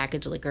can sell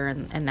packaged liquor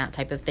and that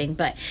type of thing,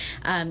 but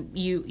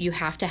you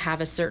have to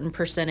have a certain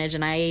percentage,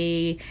 and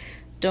I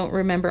don't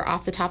remember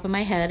off the top of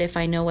my head if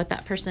I know what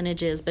that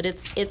percentage is, but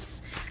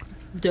it's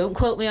don't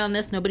quote me on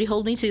this, nobody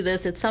hold me to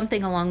this, it's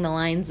something along the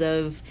lines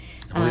of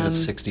I believe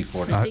it's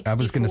 60-40. I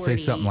was going to say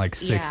something like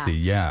 60,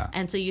 yeah.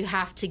 And so you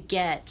have to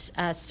get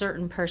a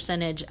certain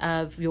percentage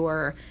of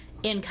your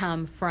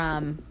income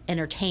from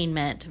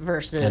entertainment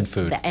versus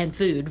and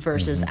food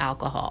versus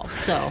alcohol.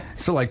 So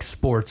like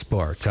sports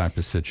bar type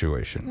of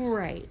situation.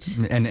 Right.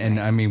 And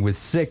I mean, with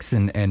 6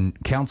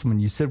 and Councilman,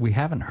 you said we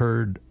haven't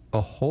heard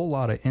a whole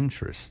lot of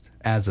interest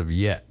as of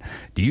yet.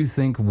 Do you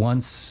think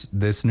once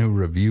this new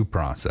review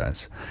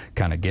process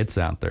kind of gets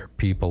out there,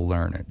 people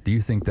learn it, do you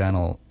think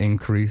that'll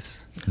increase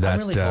that I'm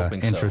really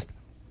hoping interest?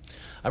 So.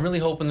 I'm really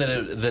hoping that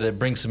it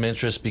brings some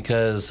interest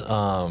because,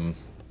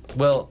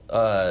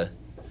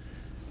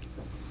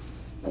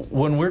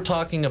 when we're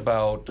talking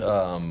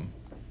about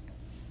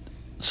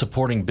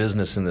supporting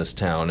business in this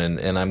town,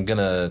 and I'm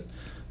gonna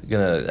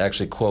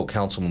actually quote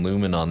Councilman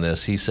Lumen on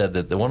this. He said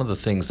that one of the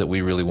things that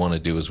we really want to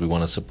do is we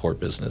want to support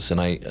business, and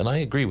I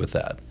agree with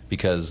that,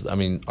 because I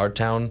mean our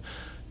town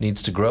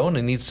needs to grow and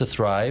it needs to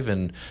thrive,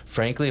 and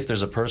frankly, if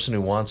there's a person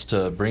who wants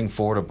to bring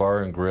forward a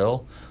bar and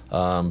grill,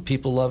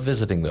 people love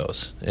visiting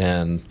those,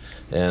 and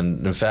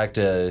in fact,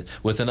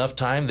 with enough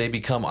time, they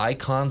become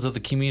icons of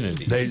the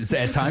community.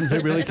 At times they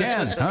really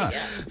can. Huh?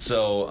 Yeah.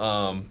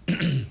 So,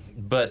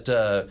 but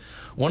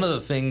one of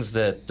the things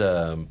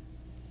that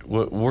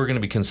what we're going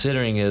to be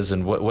considering is,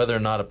 and whether or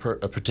not a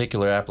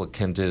particular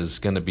applicant is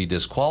going to be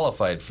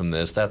disqualified from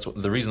this. That's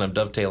the reason I'm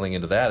dovetailing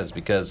into that, is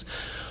because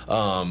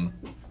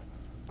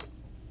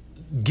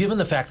given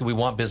the fact that we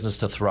want business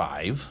to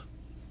thrive,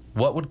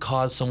 what would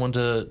cause someone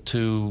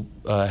to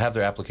have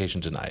their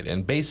application denied?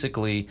 And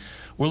basically,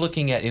 we're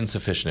looking at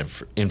insufficient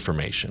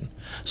information.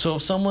 So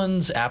if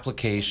someone's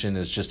application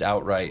is just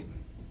outright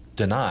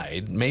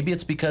denied, maybe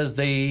it's because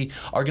they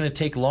are going to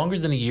take longer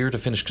than a year to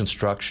finish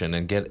construction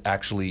and get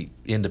actually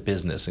into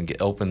business and get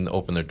open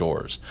their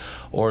doors,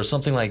 or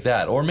something like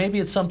that. Or maybe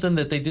it's something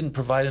that they didn't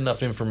provide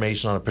enough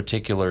information on a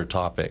particular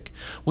topic.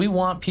 We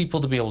want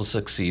people to be able to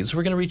succeed, so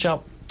we're going to reach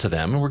out to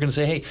them and we're going to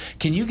say, hey,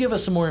 can you give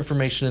us some more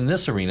information in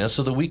this arena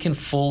so that we can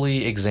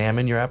fully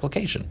examine your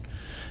application?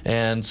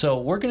 And so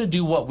we're going to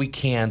do what we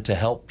can to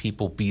help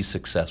people be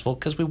successful,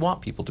 because we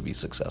want people to be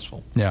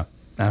successful. Yeah.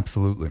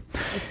 Absolutely.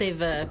 If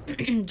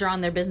they've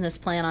drawn their business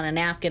plan on a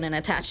napkin and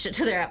attached it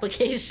to their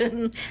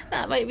application,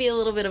 that might be a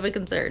little bit of a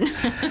concern.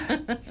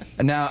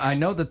 Now, I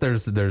know that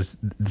there's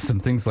some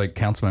things like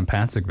Councilman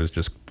Patzig was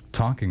just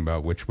talking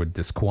about, which would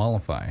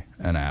disqualify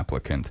an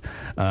applicant.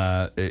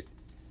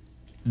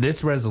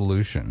 This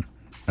resolution,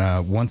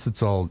 once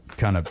it's all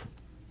kind of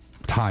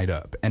tied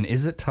up, and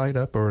is it tied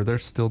up, or are there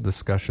still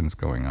discussions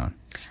going on?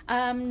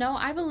 No,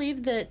 I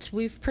believe that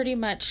we've pretty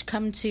much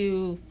come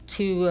to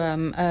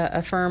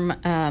a firm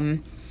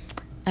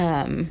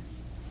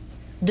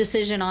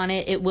decision on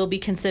it. It will be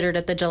considered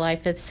at the July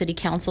 5th City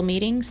Council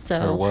meeting.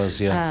 So, or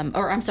was, yeah.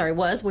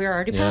 We're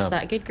already past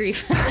that. Good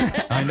grief.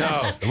 I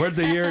know. Where'd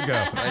the year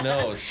go? I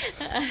know.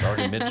 It's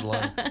already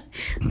mid-July.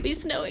 It'll be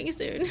snowing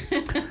soon.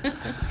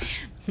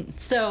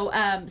 So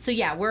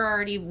yeah, we're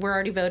already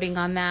voting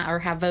on that, or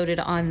have voted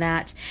on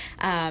that.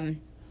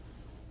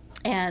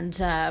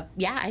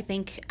 I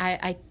think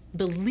I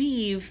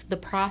believe the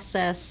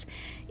process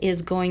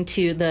is going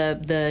to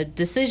the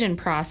decision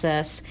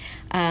process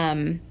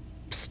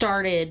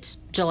started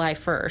July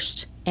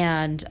 1st,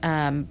 and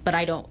but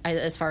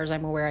as far as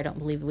I'm aware, I don't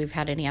believe we've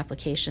had any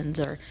applications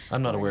or.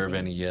 I'm not aware of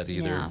any yet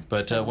either. Yeah,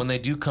 but when they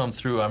do come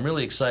through, I'm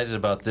really excited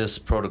about this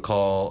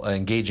protocol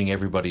engaging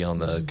everybody on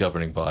the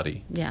governing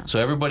body. Yeah. So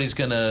everybody's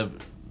going to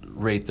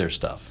rate their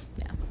stuff.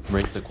 Yeah.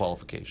 Rate the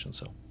qualifications.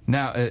 So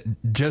now,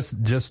 just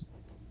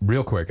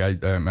real quick,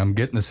 I'm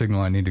getting the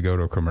signal I need to go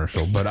to a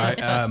commercial, but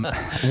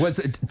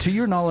to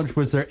your knowledge,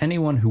 was there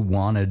anyone who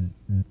wanted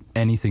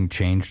anything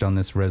changed on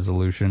this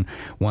resolution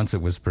once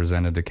it was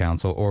presented to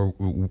council, or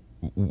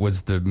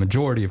was the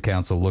majority of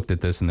council looked at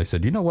this and they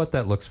said, you know what,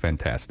 that looks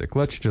fantastic,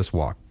 let's just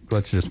vote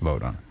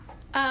on it?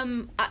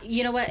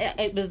 You know what?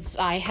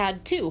 I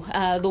had two.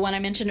 The one I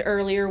mentioned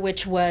earlier,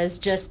 which was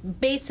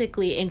just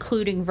basically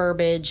including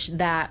verbiage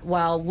that,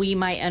 while we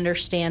might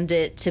understand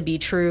it to be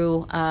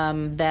true,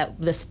 that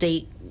the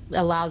state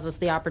allows us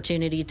the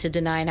opportunity to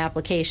deny an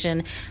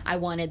application. I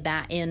wanted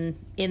that in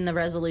the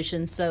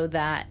resolution so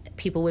that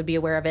people would be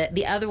aware of it.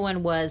 The other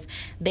one was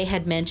they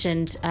had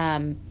mentioned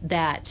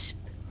that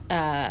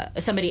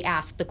somebody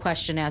asked the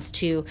question as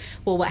to,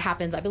 well, what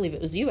happens? I believe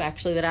it was you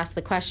actually that asked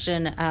the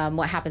question,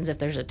 what happens if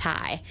there's a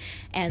tie?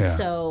 And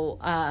so,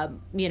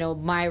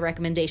 my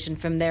recommendation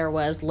from there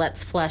was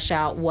let's flesh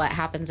out what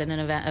happens in an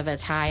event of a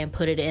tie and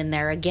put it in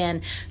there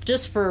again,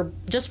 just for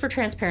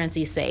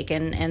transparency's sake.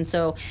 And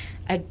so,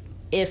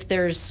 if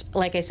there's,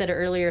 like I said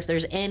earlier, if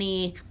there's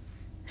any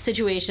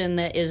situation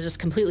that is just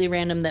completely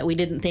random that we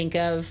didn't think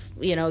of,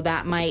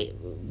 that might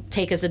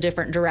take us a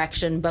different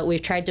direction, but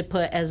we've tried to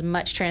put as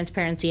much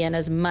transparency and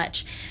as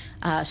much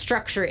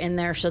structure in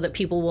there so that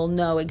people will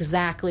know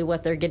exactly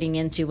what they're getting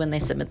into when they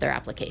submit their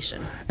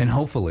application. And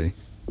hopefully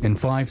in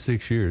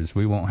 5-6 years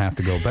we won't have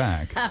to go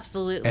back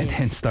absolutely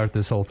and start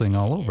this whole thing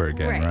all over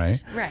again.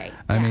 Right.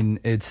 I mean,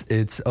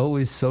 it's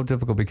always so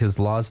difficult because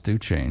laws do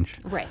change,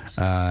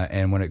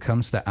 and when it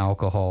comes to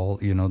alcohol,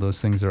 those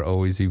things are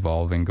always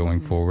evolving going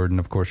forward, and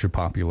of course your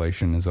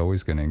population is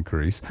always going to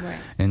increase,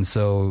 and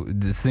so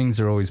the things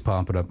are always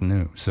popping up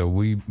new. So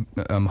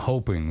I'm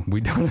hoping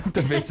we don't have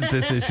to visit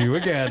this issue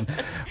again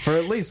for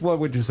at least, what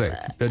would you say,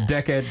 a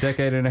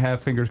decade and a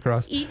half, fingers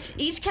crossed.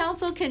 Each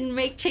council can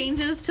make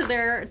changes to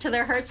their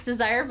heart's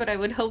desire, but I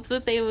would hope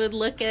that they would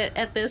look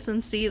at this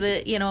and see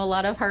that a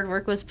lot of hard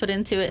work was put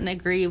into it and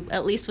agree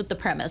at least with the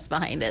premise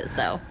behind it,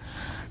 so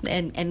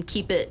and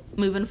keep it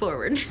moving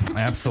forward.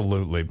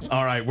 Absolutely.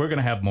 All right, we're going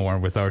to have more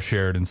with our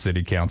Sheridan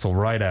City Council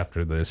right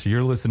after this.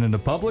 You're listening to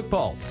Public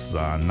Pulse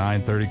on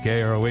 930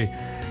 KROE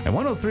and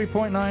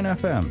 103.9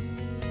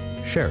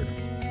 FM Sheridan.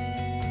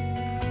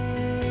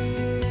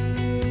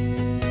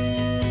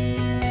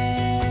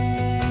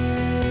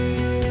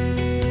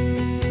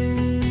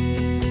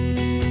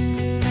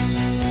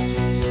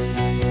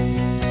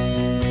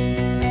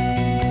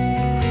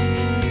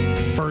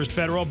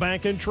 Federal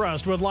Bank and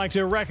Trust would like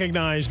to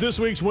recognize this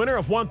week's winner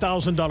of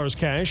 $1,000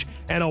 cash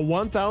and a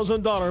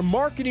 $1,000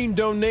 marketing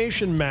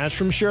donation match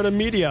from Sheridan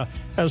Media.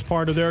 As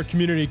part of their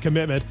community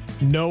commitment,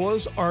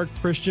 Noah's Ark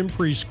Christian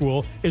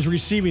Preschool is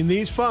receiving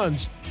these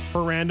funds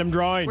for random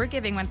drawing. We're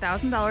giving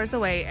 $1,000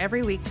 away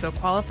every week to a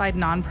qualified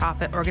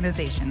nonprofit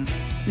organization.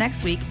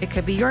 Next week, it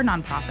could be your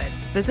nonprofit.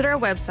 Visit our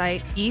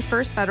website,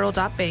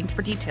 efirstfederal.bank,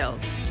 for details.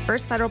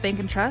 First Federal Bank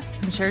and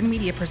Trust and Sheridan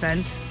Media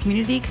present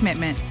Community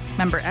Commitment,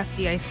 member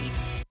FDIC.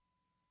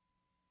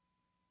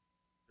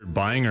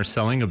 Buying or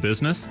selling a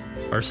business?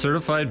 Our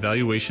certified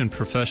valuation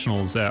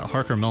professionals at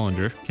Harker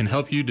Mellinger can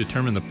help you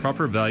determine the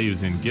proper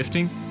values in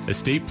gifting,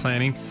 estate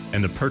planning,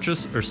 and the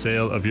purchase or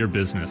sale of your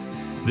business.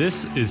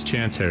 This is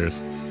Chance Harris.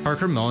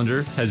 Harker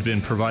Mellinger has been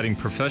providing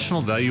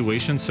professional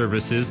valuation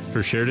services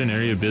for Sheridan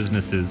area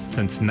businesses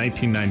since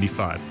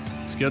 1995.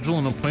 Schedule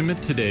an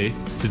appointment today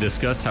to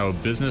discuss how a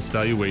business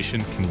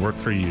valuation can work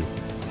for you.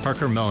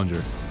 Harker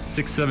Mellinger,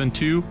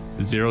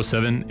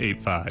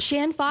 672-0785.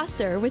 Shan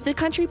Foster with the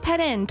Country Pet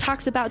Inn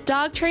talks about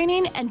dog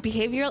training and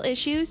behavioral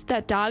issues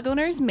that dog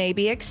owners may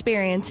be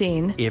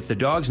experiencing. If the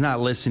dog's not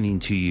listening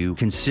to you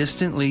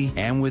consistently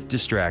and with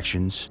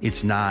distractions,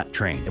 it's not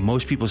trained. And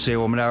most people say,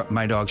 well,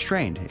 my dog's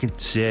trained. It can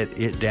sit,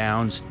 it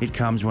downs, it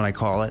comes when I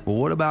call it. Well,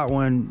 what about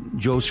when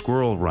Joe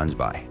Squirrel runs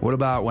by? What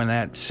about when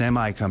that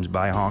semi comes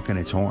by honking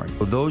its horn?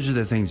 Well, those are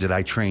the things that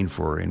I train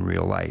for in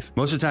real life.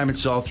 Most of the time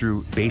it's all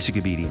through basic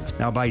obedience.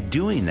 Now, by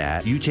doing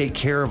that, you take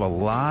care of a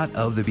lot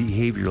of the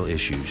behavioral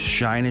issues,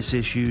 shyness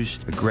issues,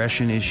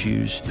 aggression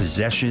issues,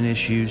 possession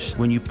issues.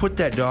 When you put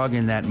that dog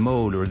in that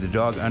mode or the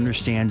dog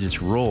understands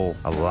its role,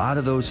 a lot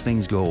of those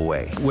things go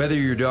away. Whether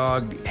your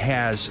dog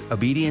has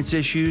obedience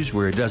issues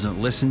where it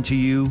doesn't listen to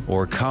you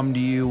or come to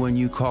you when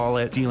you call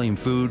it, stealing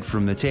food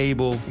from the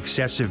table,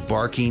 excessive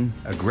barking,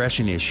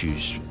 aggression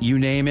issues, you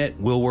name it,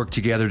 we'll work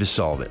together to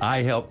solve it.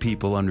 I help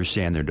people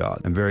understand their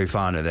dog. I'm very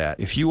fond of that.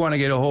 If you want to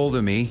get a hold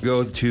of me,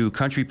 go to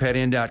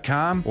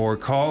countrypetin.com or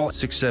call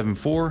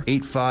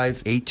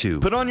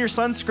 674-8582. Put on your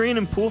sunscreen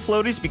and pool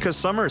floaties because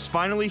summer is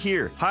finally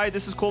here. Hi,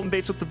 this is Colton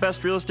Bates with the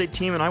Best Real Estate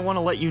Team, and I want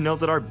to let you know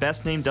that our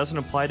best name doesn't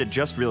apply to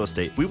just real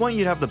estate. We want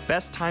you to have the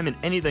best time in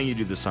anything you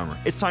do this summer.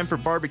 It's time for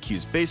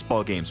barbecues,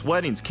 baseball games,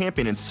 weddings,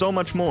 camping, and so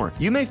much more.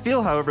 You may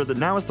feel, however, that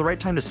now is the right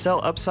time to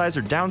sell, upsize,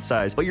 or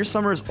downsize, but your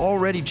summer is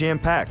already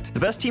jam-packed. The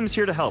Best Team is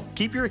here to help.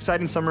 Keep your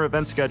exciting summer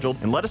events scheduled,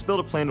 and let us build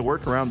a plan to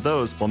work around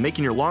those while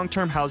making your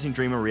long-term housing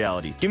dream a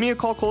reality. Give me a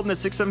call, Colton, at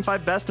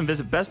 675-BEST, and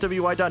visit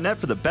bestwi.net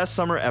for the best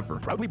summer ever.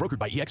 Proudly brokered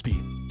by EXP.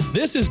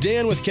 This is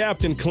Dan with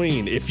Captain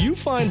Clean. If you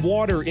find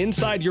water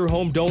inside your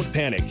home, don't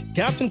panic.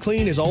 Captain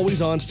Clean is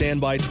always on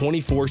standby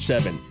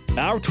 24/7.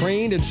 Our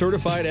trained and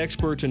certified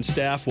experts and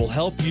staff will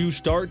help you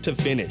start to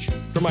finish.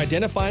 From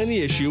identifying the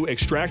issue,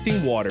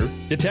 extracting water,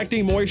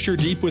 detecting moisture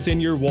deep within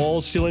your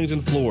walls, ceilings,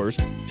 and floors,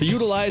 to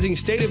utilizing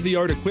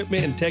state-of-the-art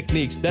equipment and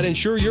techniques that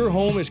ensure your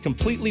home is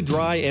completely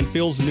dry and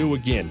feels new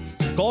again.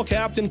 Call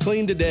Captain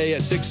Clean today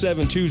at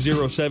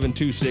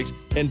 672-0726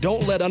 and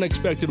don't let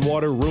unexpected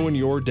water ruin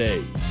your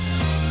day.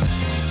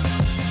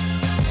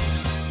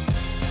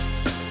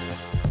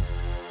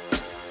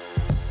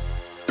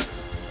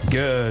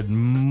 Good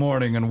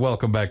morning and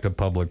welcome back to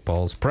Public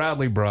Pulse,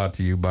 proudly brought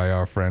to you by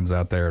our friends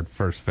out there at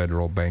First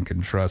Federal Bank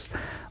and Trust.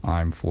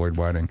 I'm Floyd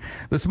Whiting.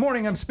 This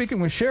morning I'm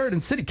speaking with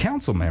Sheridan City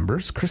Council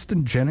members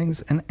Kristen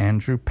Jennings and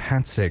Andrew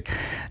Patzik.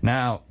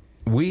 Now,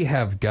 we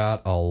have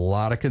got a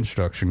lot of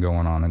construction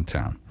going on in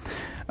town.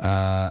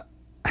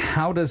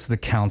 How does the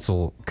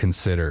council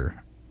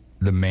consider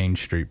the Main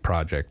Street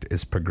project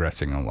is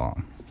progressing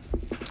along?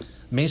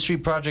 Main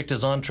Street project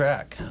is on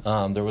track.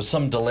 There was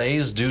some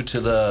delays due to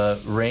the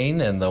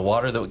rain and the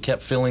water that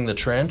kept filling the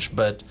trench,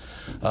 but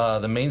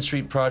the Main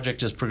Street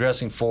project is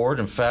progressing forward.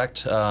 In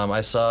fact,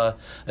 I saw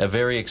a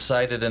very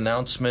excited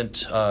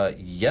announcement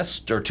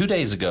 2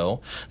 days ago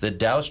that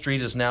Dow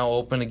Street is now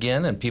open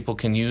again and people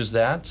can use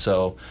that.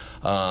 So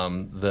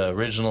the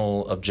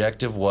original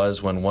objective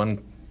was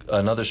when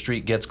another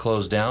street gets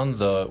closed down,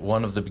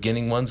 one of the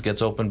beginning ones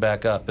gets opened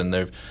back up, and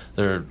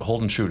they're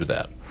holding true to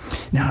that.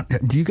 Now,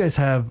 do you guys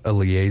have a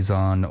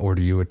liaison, or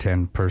do you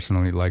attend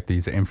personally like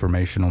these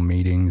informational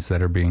meetings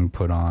that are being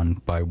put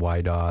on by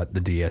YDOT, the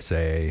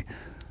DSA?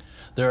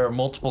 There are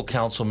multiple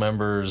council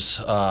members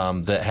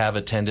that have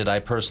attended. I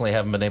personally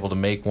haven't been able to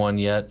make one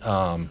yet.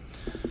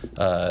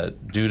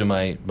 Due to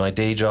my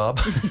day job.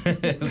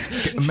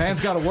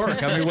 Man's got to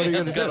work. I mean, what are you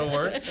going to do? Got to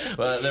work.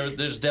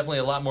 There's definitely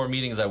a lot more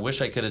meetings I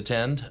wish I could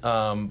attend.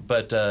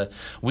 But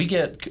we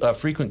get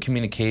frequent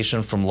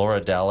communication from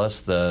Laura Dallas,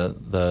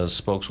 the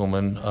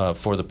spokeswoman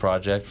for the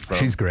project.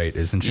 She's great,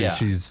 isn't she? Yeah.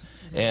 She's...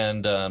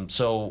 And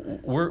so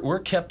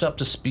we're kept up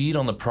to speed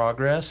on the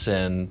progress,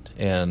 and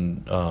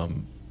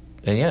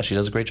yeah, she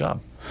does a great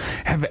job.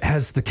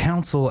 Has the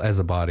council as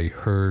a body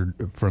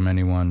heard from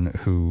anyone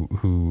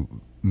who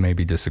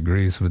maybe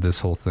disagrees with this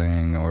whole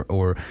thing,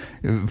 or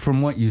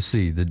from what you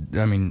see,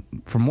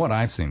 from what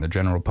I've seen, the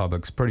general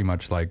public's pretty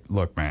much like,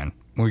 look, man,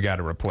 we got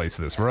to replace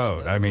this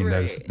road. I mean,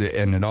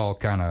 and it all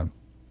kind of,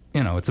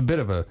 it's a bit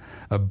of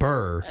a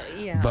burr,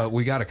 but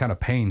we got to kind of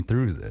pain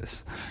through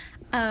this.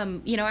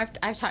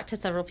 I've talked to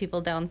several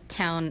people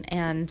downtown,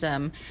 and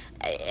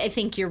I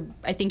think you're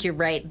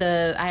right.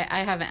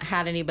 I haven't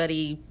had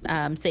anybody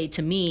say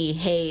to me,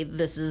 "Hey,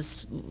 this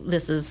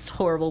is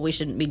horrible. We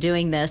shouldn't be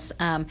doing this."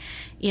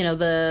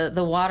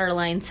 The water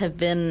lines have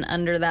been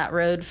under that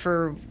road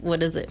for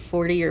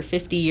 40 or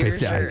 50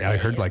 years? 50, I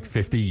heard like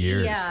 50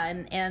 years. Yeah,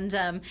 and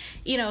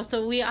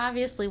so we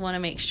obviously want to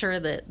make sure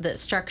that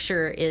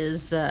structure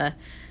is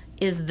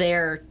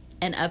there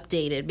and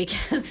updated,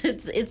 because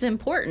it's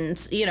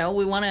important.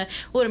 We want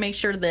to make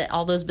sure that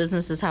all those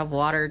businesses have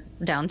water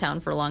downtown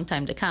for a long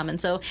time to come, and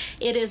so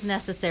it is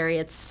necessary.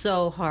 It's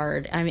so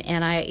hard.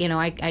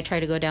 I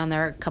try to go down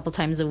there a couple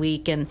times a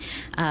week, and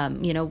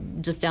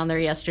just down there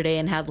yesterday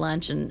and had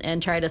lunch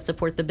and try to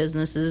support the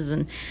businesses.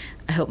 And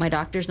I hope my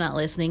doctor's not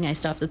listening. I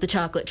stopped at the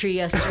chocolate tree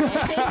yesterday.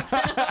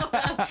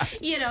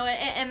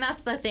 And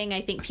that's the thing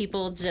I think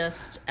people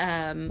just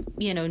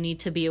need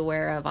to be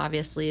aware of,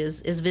 obviously,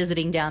 is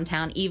visiting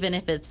downtown, even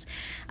if it's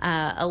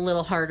a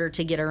little harder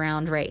to get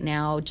around right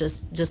now.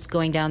 Just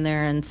going down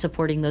there and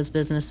supporting those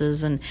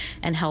businesses and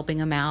helping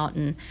them out.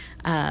 And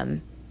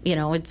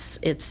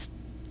it's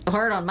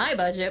hard on my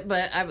budget,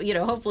 but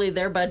hopefully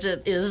their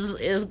budget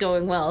is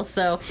going well.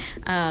 So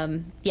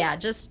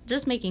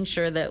just making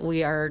sure that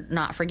we are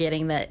not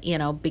forgetting that,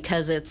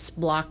 because it's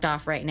blocked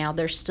off right now,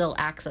 there's still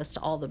access to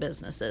all the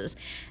businesses.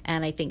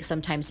 And I think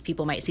sometimes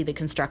people might see the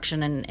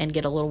construction and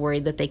get a little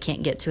worried that they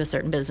can't get to a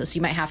certain business.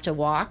 You might have to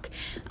walk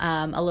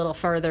a little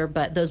further,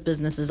 but those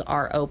businesses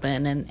are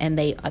open, and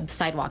the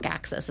sidewalk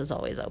access is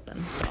always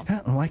open. So.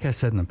 Yeah, like I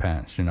said in the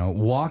past,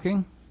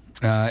 walking,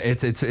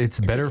 it's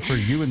better for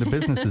you and the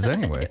businesses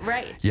anyway.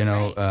 Right.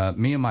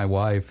 Me and my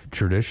wife,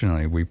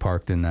 traditionally, we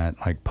parked in that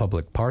like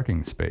public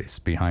parking space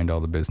behind all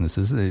the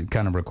businesses. It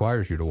kind of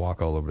requires you to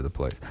walk all over the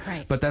place.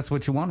 Right. But that's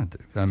what you want to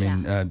do. I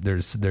mean,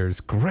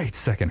 there's great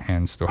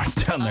secondhand stores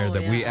down there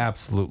that we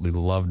absolutely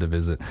love to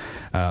visit.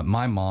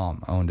 My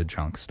mom owned a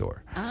junk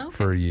store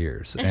for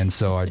years, and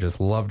so I just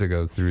love to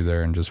go through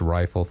there and just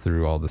rifle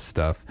through all the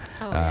stuff.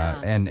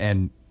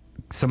 And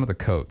some of the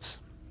coats.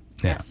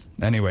 Yeah. Yes.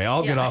 Anyway,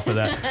 I'll get off of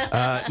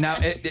that. Now,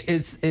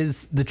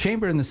 is the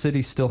chamber in the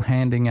city still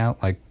handing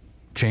out like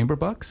chamber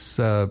bucks,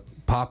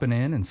 popping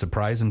in and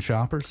surprising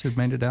shoppers who've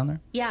made it down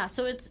there? Yeah,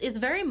 so it's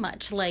very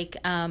much like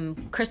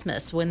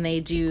Christmas when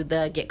they do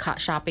the get caught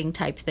shopping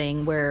type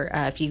thing, where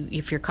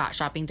if you're caught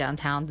shopping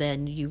downtown,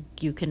 then you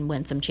can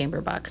win some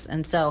chamber bucks.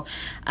 And so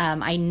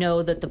I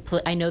know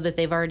that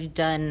they've already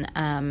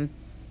done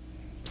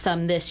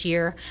some this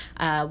year.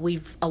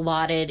 We've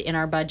allotted in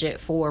our budget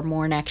for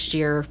more next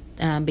year,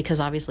 because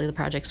obviously the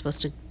project's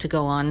supposed to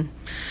go on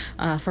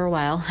for a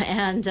while.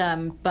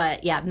 And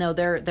but yeah, no,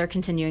 they're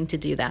continuing to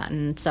do that.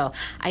 And so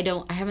I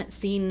haven't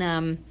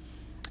seen.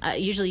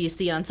 Usually you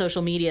see on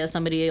social media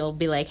somebody will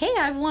be like, "Hey,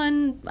 I've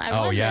won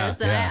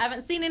this," and I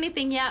haven't seen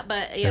anything yet.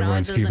 But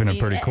everyone's keeping it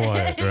pretty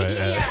quiet, right?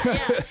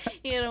 yeah.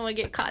 You don't want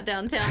to get caught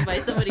downtown by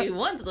somebody who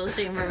wants those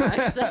chamber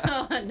bucks. So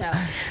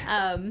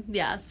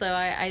no, so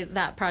I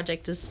that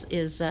project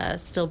is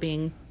still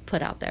being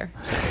put out there.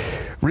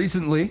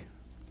 Recently,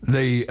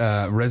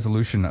 The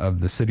resolution of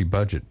the city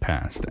budget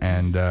passed,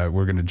 and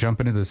we're going to jump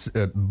into this.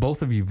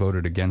 Both of you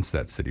voted against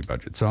that city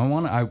budget, so I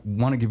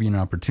want to give you an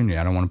opportunity.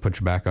 I don't want to put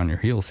you back on your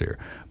heels here,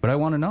 but I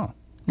want to know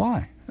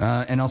why.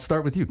 And I'll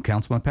start with you,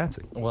 Councilman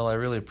Patsy. Well, I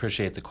really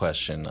appreciate the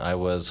question. I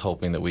was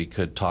hoping that we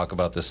could talk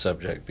about this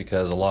subject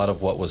because a lot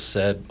of what was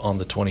said on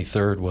the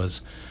 23rd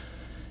was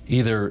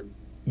either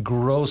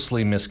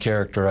grossly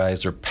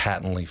mischaracterized or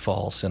patently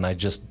false, and I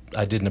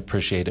didn't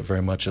appreciate it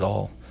very much at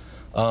all.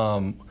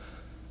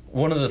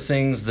 One of the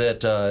things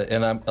that,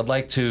 and I'd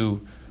like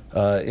to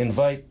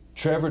invite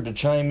Trevor to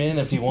chime in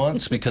if he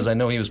wants, because I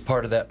know he was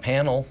part of that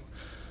panel,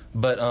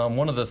 but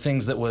one of the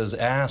things that was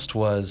asked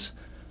was,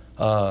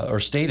 or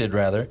stated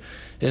rather,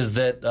 is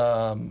that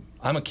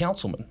I'm a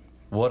councilman.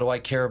 What do I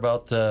care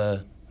about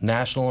the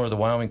national or the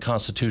Wyoming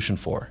Constitution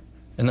for?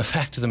 And the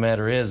fact of the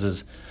matter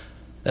is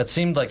that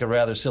seemed like a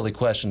rather silly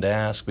question to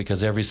ask,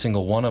 because every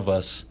single one of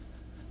us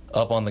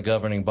up on the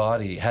governing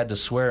body had to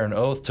swear an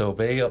oath to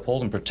obey,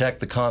 uphold, and protect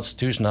the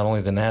Constitution, not only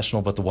the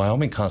national but the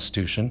Wyoming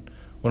Constitution,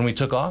 when we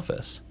took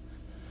office.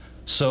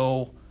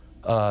 So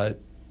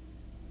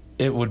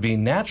it would be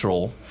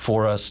natural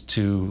for us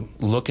to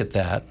look at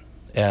that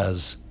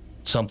as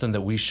something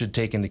that we should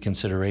take into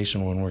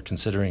consideration when we're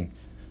considering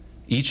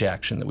each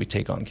action that we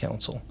take on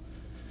council.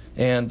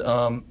 And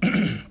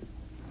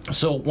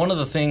so one of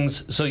the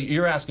things, so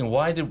you're asking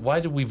why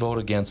did we vote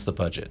against the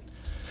budget?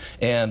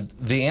 And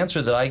the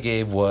answer that I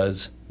gave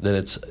was that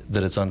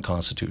it's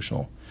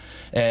unconstitutional.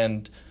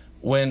 And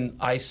when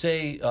I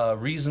say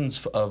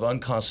reasons of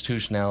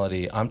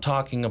unconstitutionality, I'm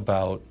talking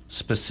about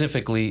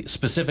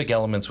specific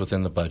elements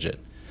within the budget.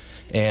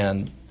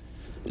 And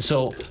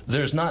so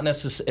it's not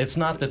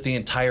that the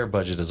entire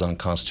budget is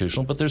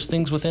unconstitutional, but there's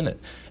things within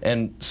it.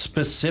 And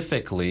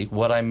specifically,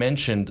 what I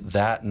mentioned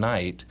that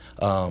night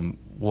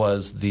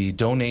was the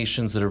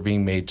donations that are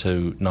being made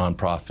to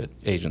nonprofit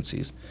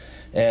agencies.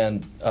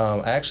 And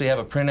I actually have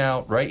a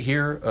printout right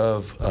here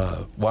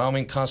of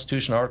Wyoming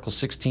Constitution Article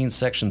 16,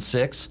 Section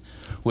 6,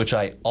 which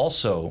I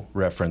also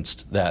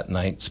referenced that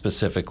night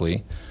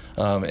specifically.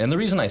 And the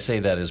reason I say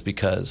that is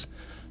because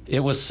it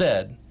was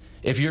said,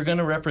 if you're going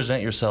to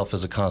represent yourself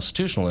as a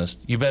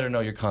constitutionalist, you better know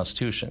your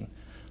Constitution.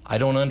 I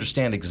don't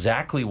understand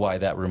exactly why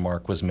that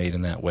remark was made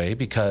in that way,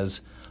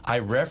 because I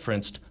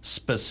referenced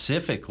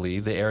specifically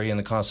the area in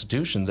the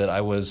Constitution that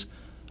I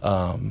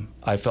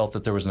felt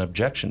that there was an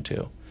objection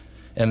to.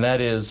 And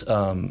that is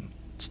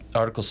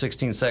Article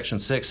 16, Section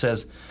 6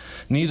 says,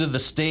 neither the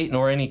state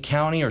nor any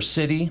county or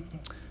city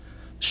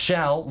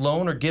shall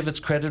loan or give its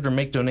credit or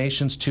make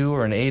donations to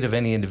or in aid of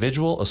any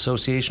individual,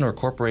 association, or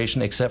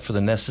corporation except for the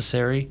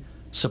necessary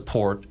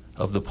support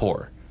of the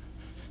poor.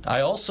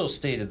 I also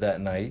stated that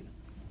night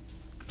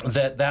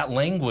that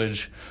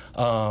language,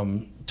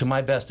 to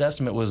my best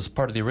estimate, was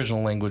part of the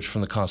original language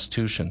from the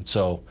Constitution.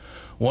 So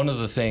one of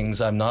the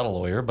things, I'm not a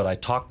lawyer, but I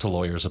talked to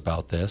lawyers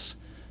about this,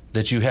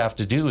 that you have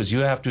to do is you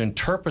have to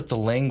interpret the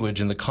language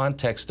in the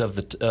context of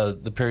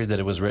the period that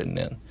it was written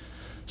in.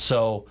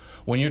 So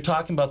when you're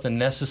talking about the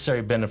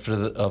necessary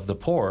benefit of the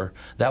poor,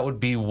 that would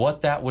be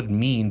what that would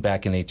mean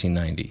back in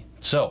 1890.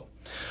 So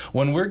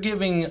when we're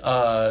giving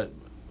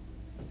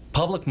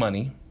public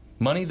money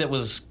that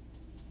was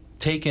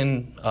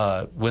taken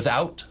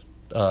without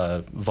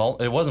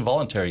it wasn't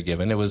voluntary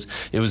given. It was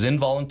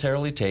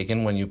involuntarily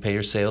taken when you pay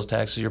your sales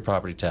taxes, your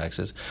property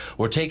taxes.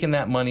 We're taking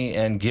that money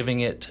and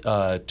giving it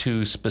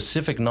to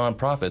specific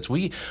nonprofits.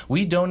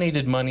 We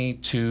donated money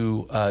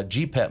to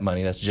GPET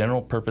money, that's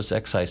General Purpose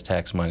Excise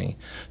Tax money,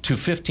 to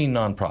 15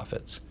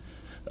 nonprofits.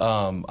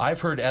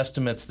 I've heard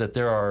estimates that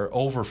there are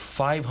over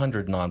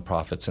 500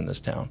 nonprofits in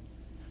this town.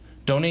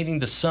 Donating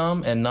to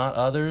some and not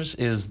others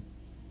is,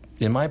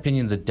 in my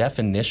opinion, the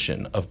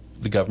definition of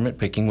the government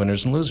picking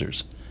winners and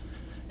losers.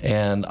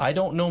 And I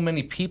don't know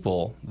many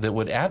people that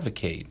would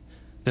advocate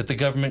that the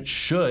government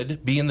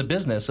should be in the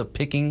business of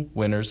picking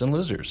winners and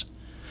losers.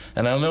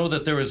 And I know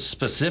that there was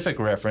specific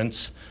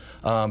reference,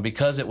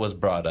 because it was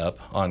brought up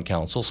on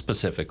council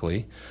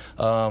specifically,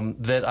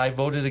 that I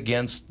voted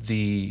against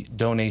the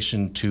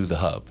donation to the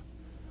hub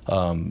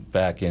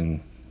back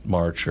in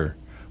March or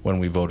when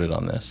we voted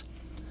on this.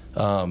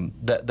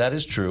 That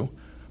is true,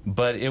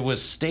 but it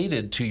was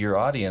stated to your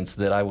audience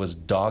that I was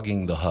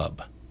dogging the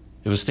hub.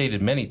 It was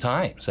stated many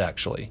times,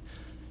 actually.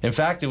 In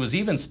fact, it was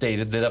even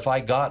stated that if I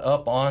got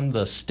up on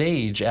the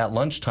stage at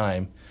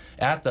lunchtime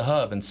at the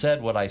hub and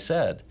said what I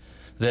said,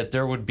 that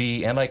there would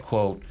be, and I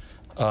quote,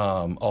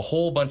 a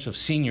whole bunch of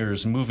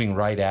seniors moving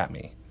right at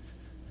me.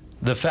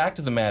 The fact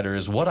of the matter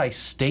is, what I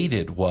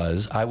stated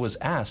was, I was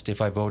asked if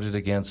I voted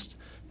against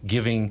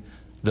giving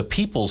the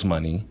people's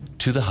money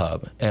to the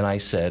hub, and I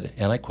said,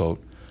 and I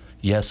quote,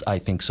 yes, I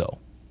think so.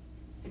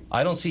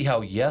 I don't see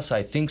how yes,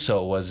 I think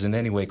so was in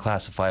any way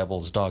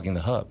classifiable as dogging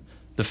the hub.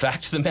 The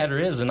fact of the matter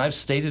is, and I've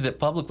stated it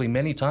publicly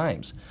many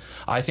times,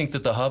 I think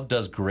that the hub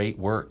does great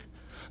work.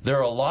 There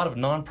are a lot of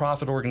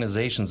nonprofit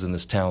organizations in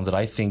this town that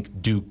I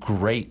think do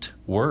great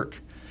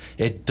work.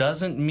 It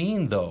doesn't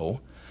mean,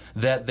 though,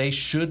 that they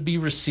should be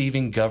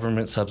receiving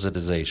government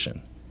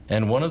subsidization.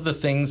 And one of the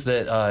things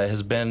that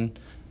has been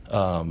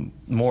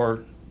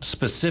more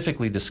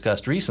specifically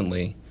discussed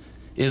recently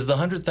is the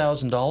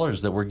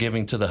 $100,000 that we're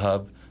giving to the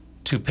hub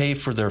to pay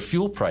for their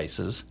fuel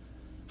prices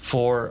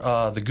for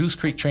the Goose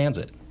Creek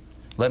Transit.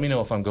 Let me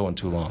know if I'm going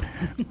too long.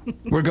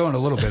 We're going a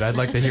little bit. I'd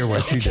like to hear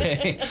what you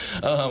did.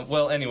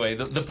 Well, anyway,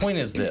 the point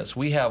is this.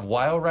 We have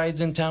Wild Rides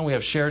in town. We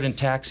have Sheridan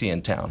Taxi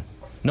in town.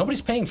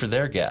 Nobody's paying for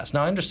their gas.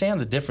 Now, I understand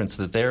the difference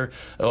that they're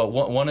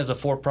one is a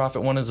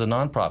for-profit, one is a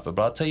non-profit.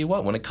 But I'll tell you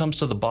what, when it comes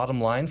to the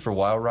bottom line for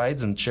Wild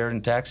Rides and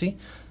Sheridan Taxi,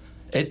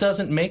 it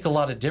doesn't make a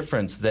lot of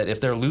difference that if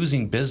they're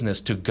losing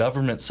business to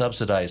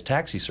government-subsidized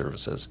taxi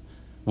services,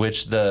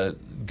 which the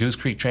Goose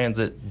Creek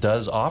Transit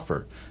does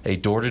offer, a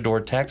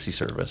door-to-door taxi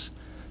service.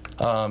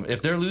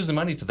 If they're losing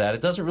money to that,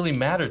 it doesn't really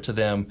matter to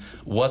them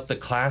what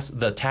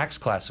the tax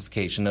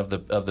classification of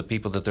the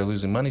people that they're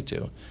losing money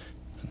to.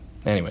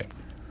 Anyway.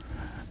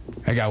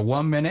 I got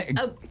 1 minute.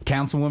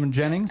 Councilwoman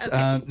Jennings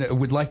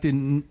would like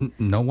to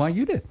know why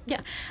you did.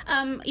 Yeah.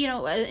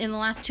 In the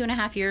last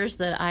 2.5 years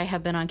that I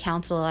have been on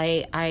council,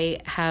 I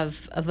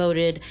have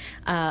voted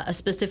a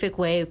specific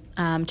way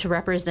to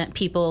represent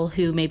people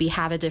who maybe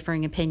have a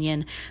differing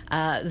opinion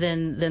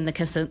than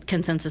the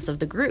consensus of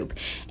the group.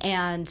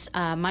 And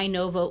my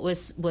no vote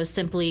was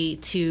simply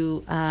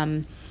to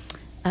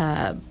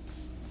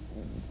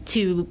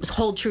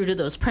hold true to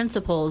those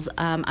principles.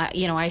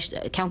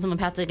 Councilman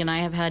Patzig and I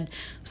have had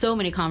so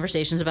many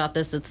conversations about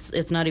this.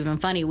 It's not even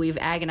funny. We've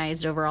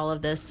agonized over all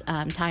of this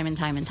time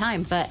and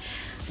time. But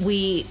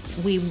we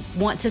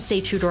want to stay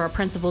true to our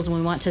principles, and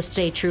we want to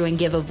stay true and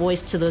give a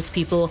voice to those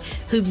people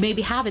who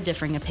maybe have a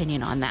differing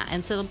opinion on that.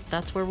 And so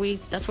that's where we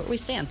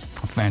stand.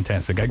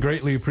 Fantastic. I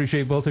greatly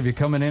appreciate both of you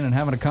coming in and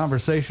having a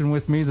conversation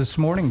with me this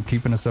morning and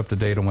keeping us up to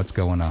date on what's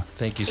going on.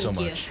 Thank you so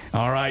much.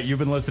 All right, you've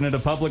been listening to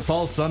Public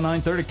Pulse on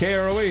 930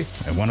 KROE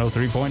and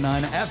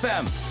 103.9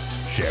 FM,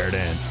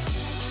 Sheridan.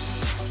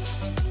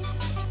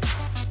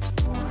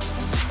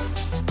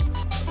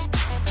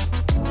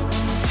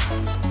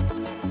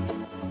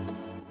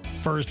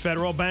 First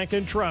Federal Bank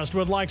and Trust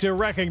would like to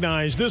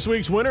recognize this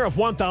week's winner of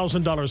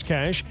 $1,000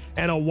 cash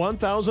and a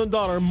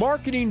 $1,000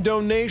 marketing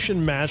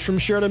donation match from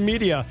Sheridan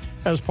Media.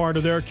 As part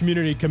of their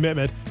community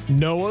commitment,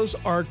 Noah's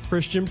Ark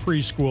Christian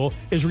Preschool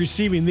is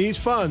receiving these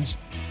funds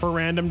for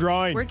random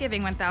drawing. We're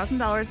giving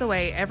 $1,000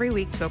 away every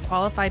week to a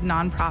qualified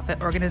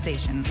nonprofit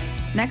organization.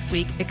 Next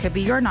week, it could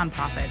be your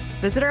nonprofit.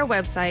 Visit our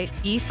website,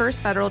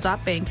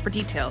 efirstfederal.bank, for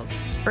details.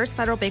 First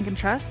Federal Bank and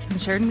Trust and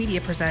Sheridan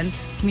Media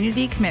present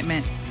Community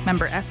Commitment,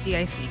 member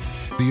FDIC.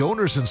 The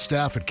owners and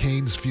staff at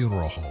Kane's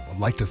Funeral Home would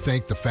like to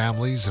thank the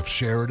families of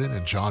Sheridan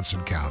and Johnson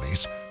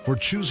counties for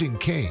choosing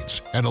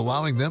Kane's and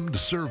allowing them to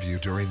serve you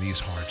during these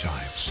hard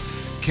times.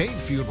 Kane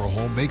Funeral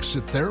Home makes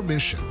it their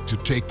mission to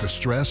take the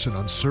stress and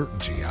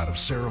uncertainty out of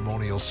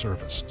ceremonial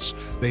services.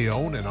 They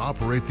own and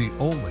operate the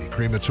only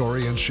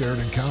crematory in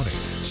Sheridan County,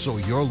 so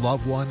your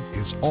loved one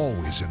is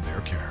always in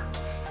their care.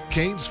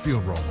 Kane's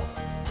Funeral Home.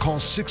 Call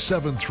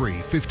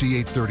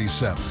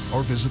 673-5837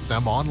 or visit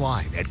them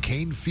online at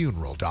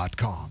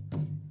kanefuneral.com.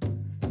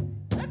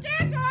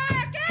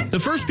 The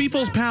First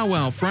People's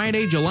Powwow,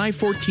 Friday, July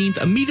 14th,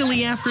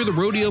 immediately after the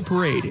Rodeo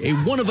Parade, a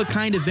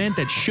one-of-a-kind event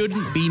that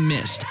shouldn't be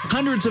missed.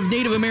 Hundreds of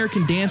Native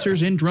American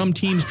dancers and drum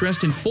teams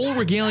dressed in full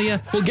regalia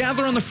will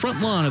gather on the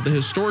front lawn of the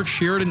historic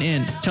Sheridan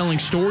Inn, telling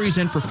stories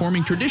and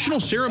performing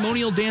traditional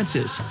ceremonial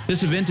dances.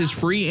 This event is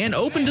free and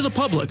open to the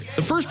public.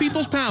 The First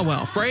People's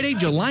Powwow, Friday,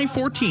 July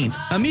 14th,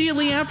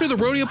 immediately after the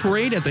Rodeo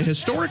Parade at the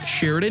historic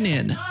Sheridan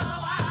Inn.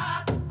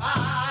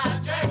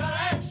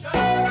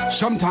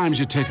 Sometimes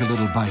you take a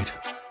little bite,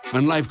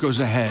 and life goes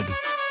ahead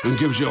and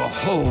gives you a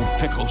whole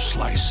pickle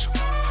slice.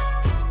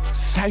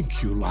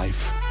 Thank you,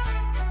 life.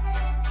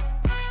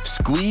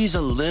 Squeeze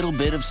a little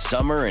bit of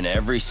summer in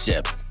every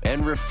sip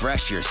and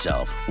refresh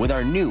yourself with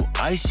our new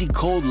icy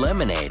cold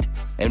lemonade.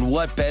 And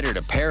what better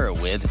to pair it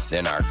with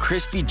than our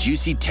crispy,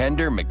 juicy,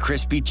 tender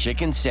McCrispy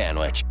chicken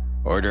sandwich?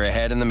 Order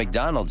ahead in the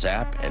McDonald's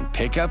app and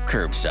pick up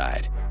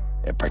curbside.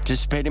 At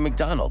participating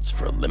McDonald's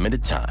for a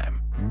limited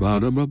time.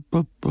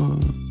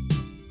 Ba-da-ba-ba-ba.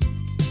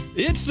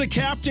 It's the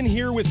Captain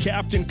here with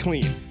Captain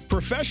Clean.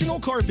 Professional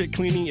carpet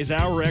cleaning is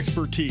our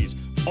expertise.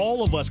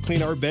 All of us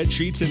clean our bed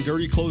sheets and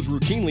dirty clothes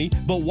routinely,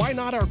 but why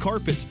not our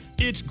carpets?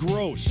 It's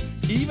gross.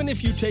 Even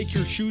if you take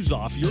your shoes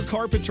off, your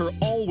carpets are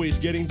always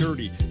getting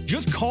dirty.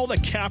 Just call the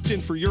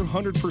Captain for your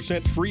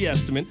 100% free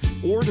estimate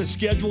or to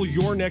schedule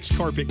your next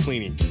carpet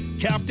cleaning.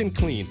 Captain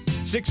Clean,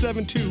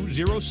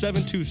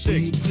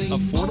 672-0726.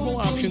 Affordable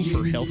options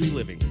for healthy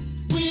living.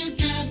 We're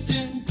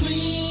Captain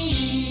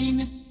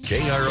Clean.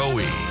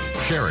 KROE,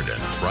 Sheridan,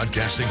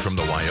 broadcasting from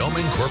the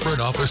Wyoming Corporate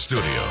Office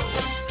Studio.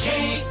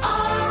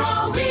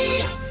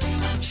 KROE.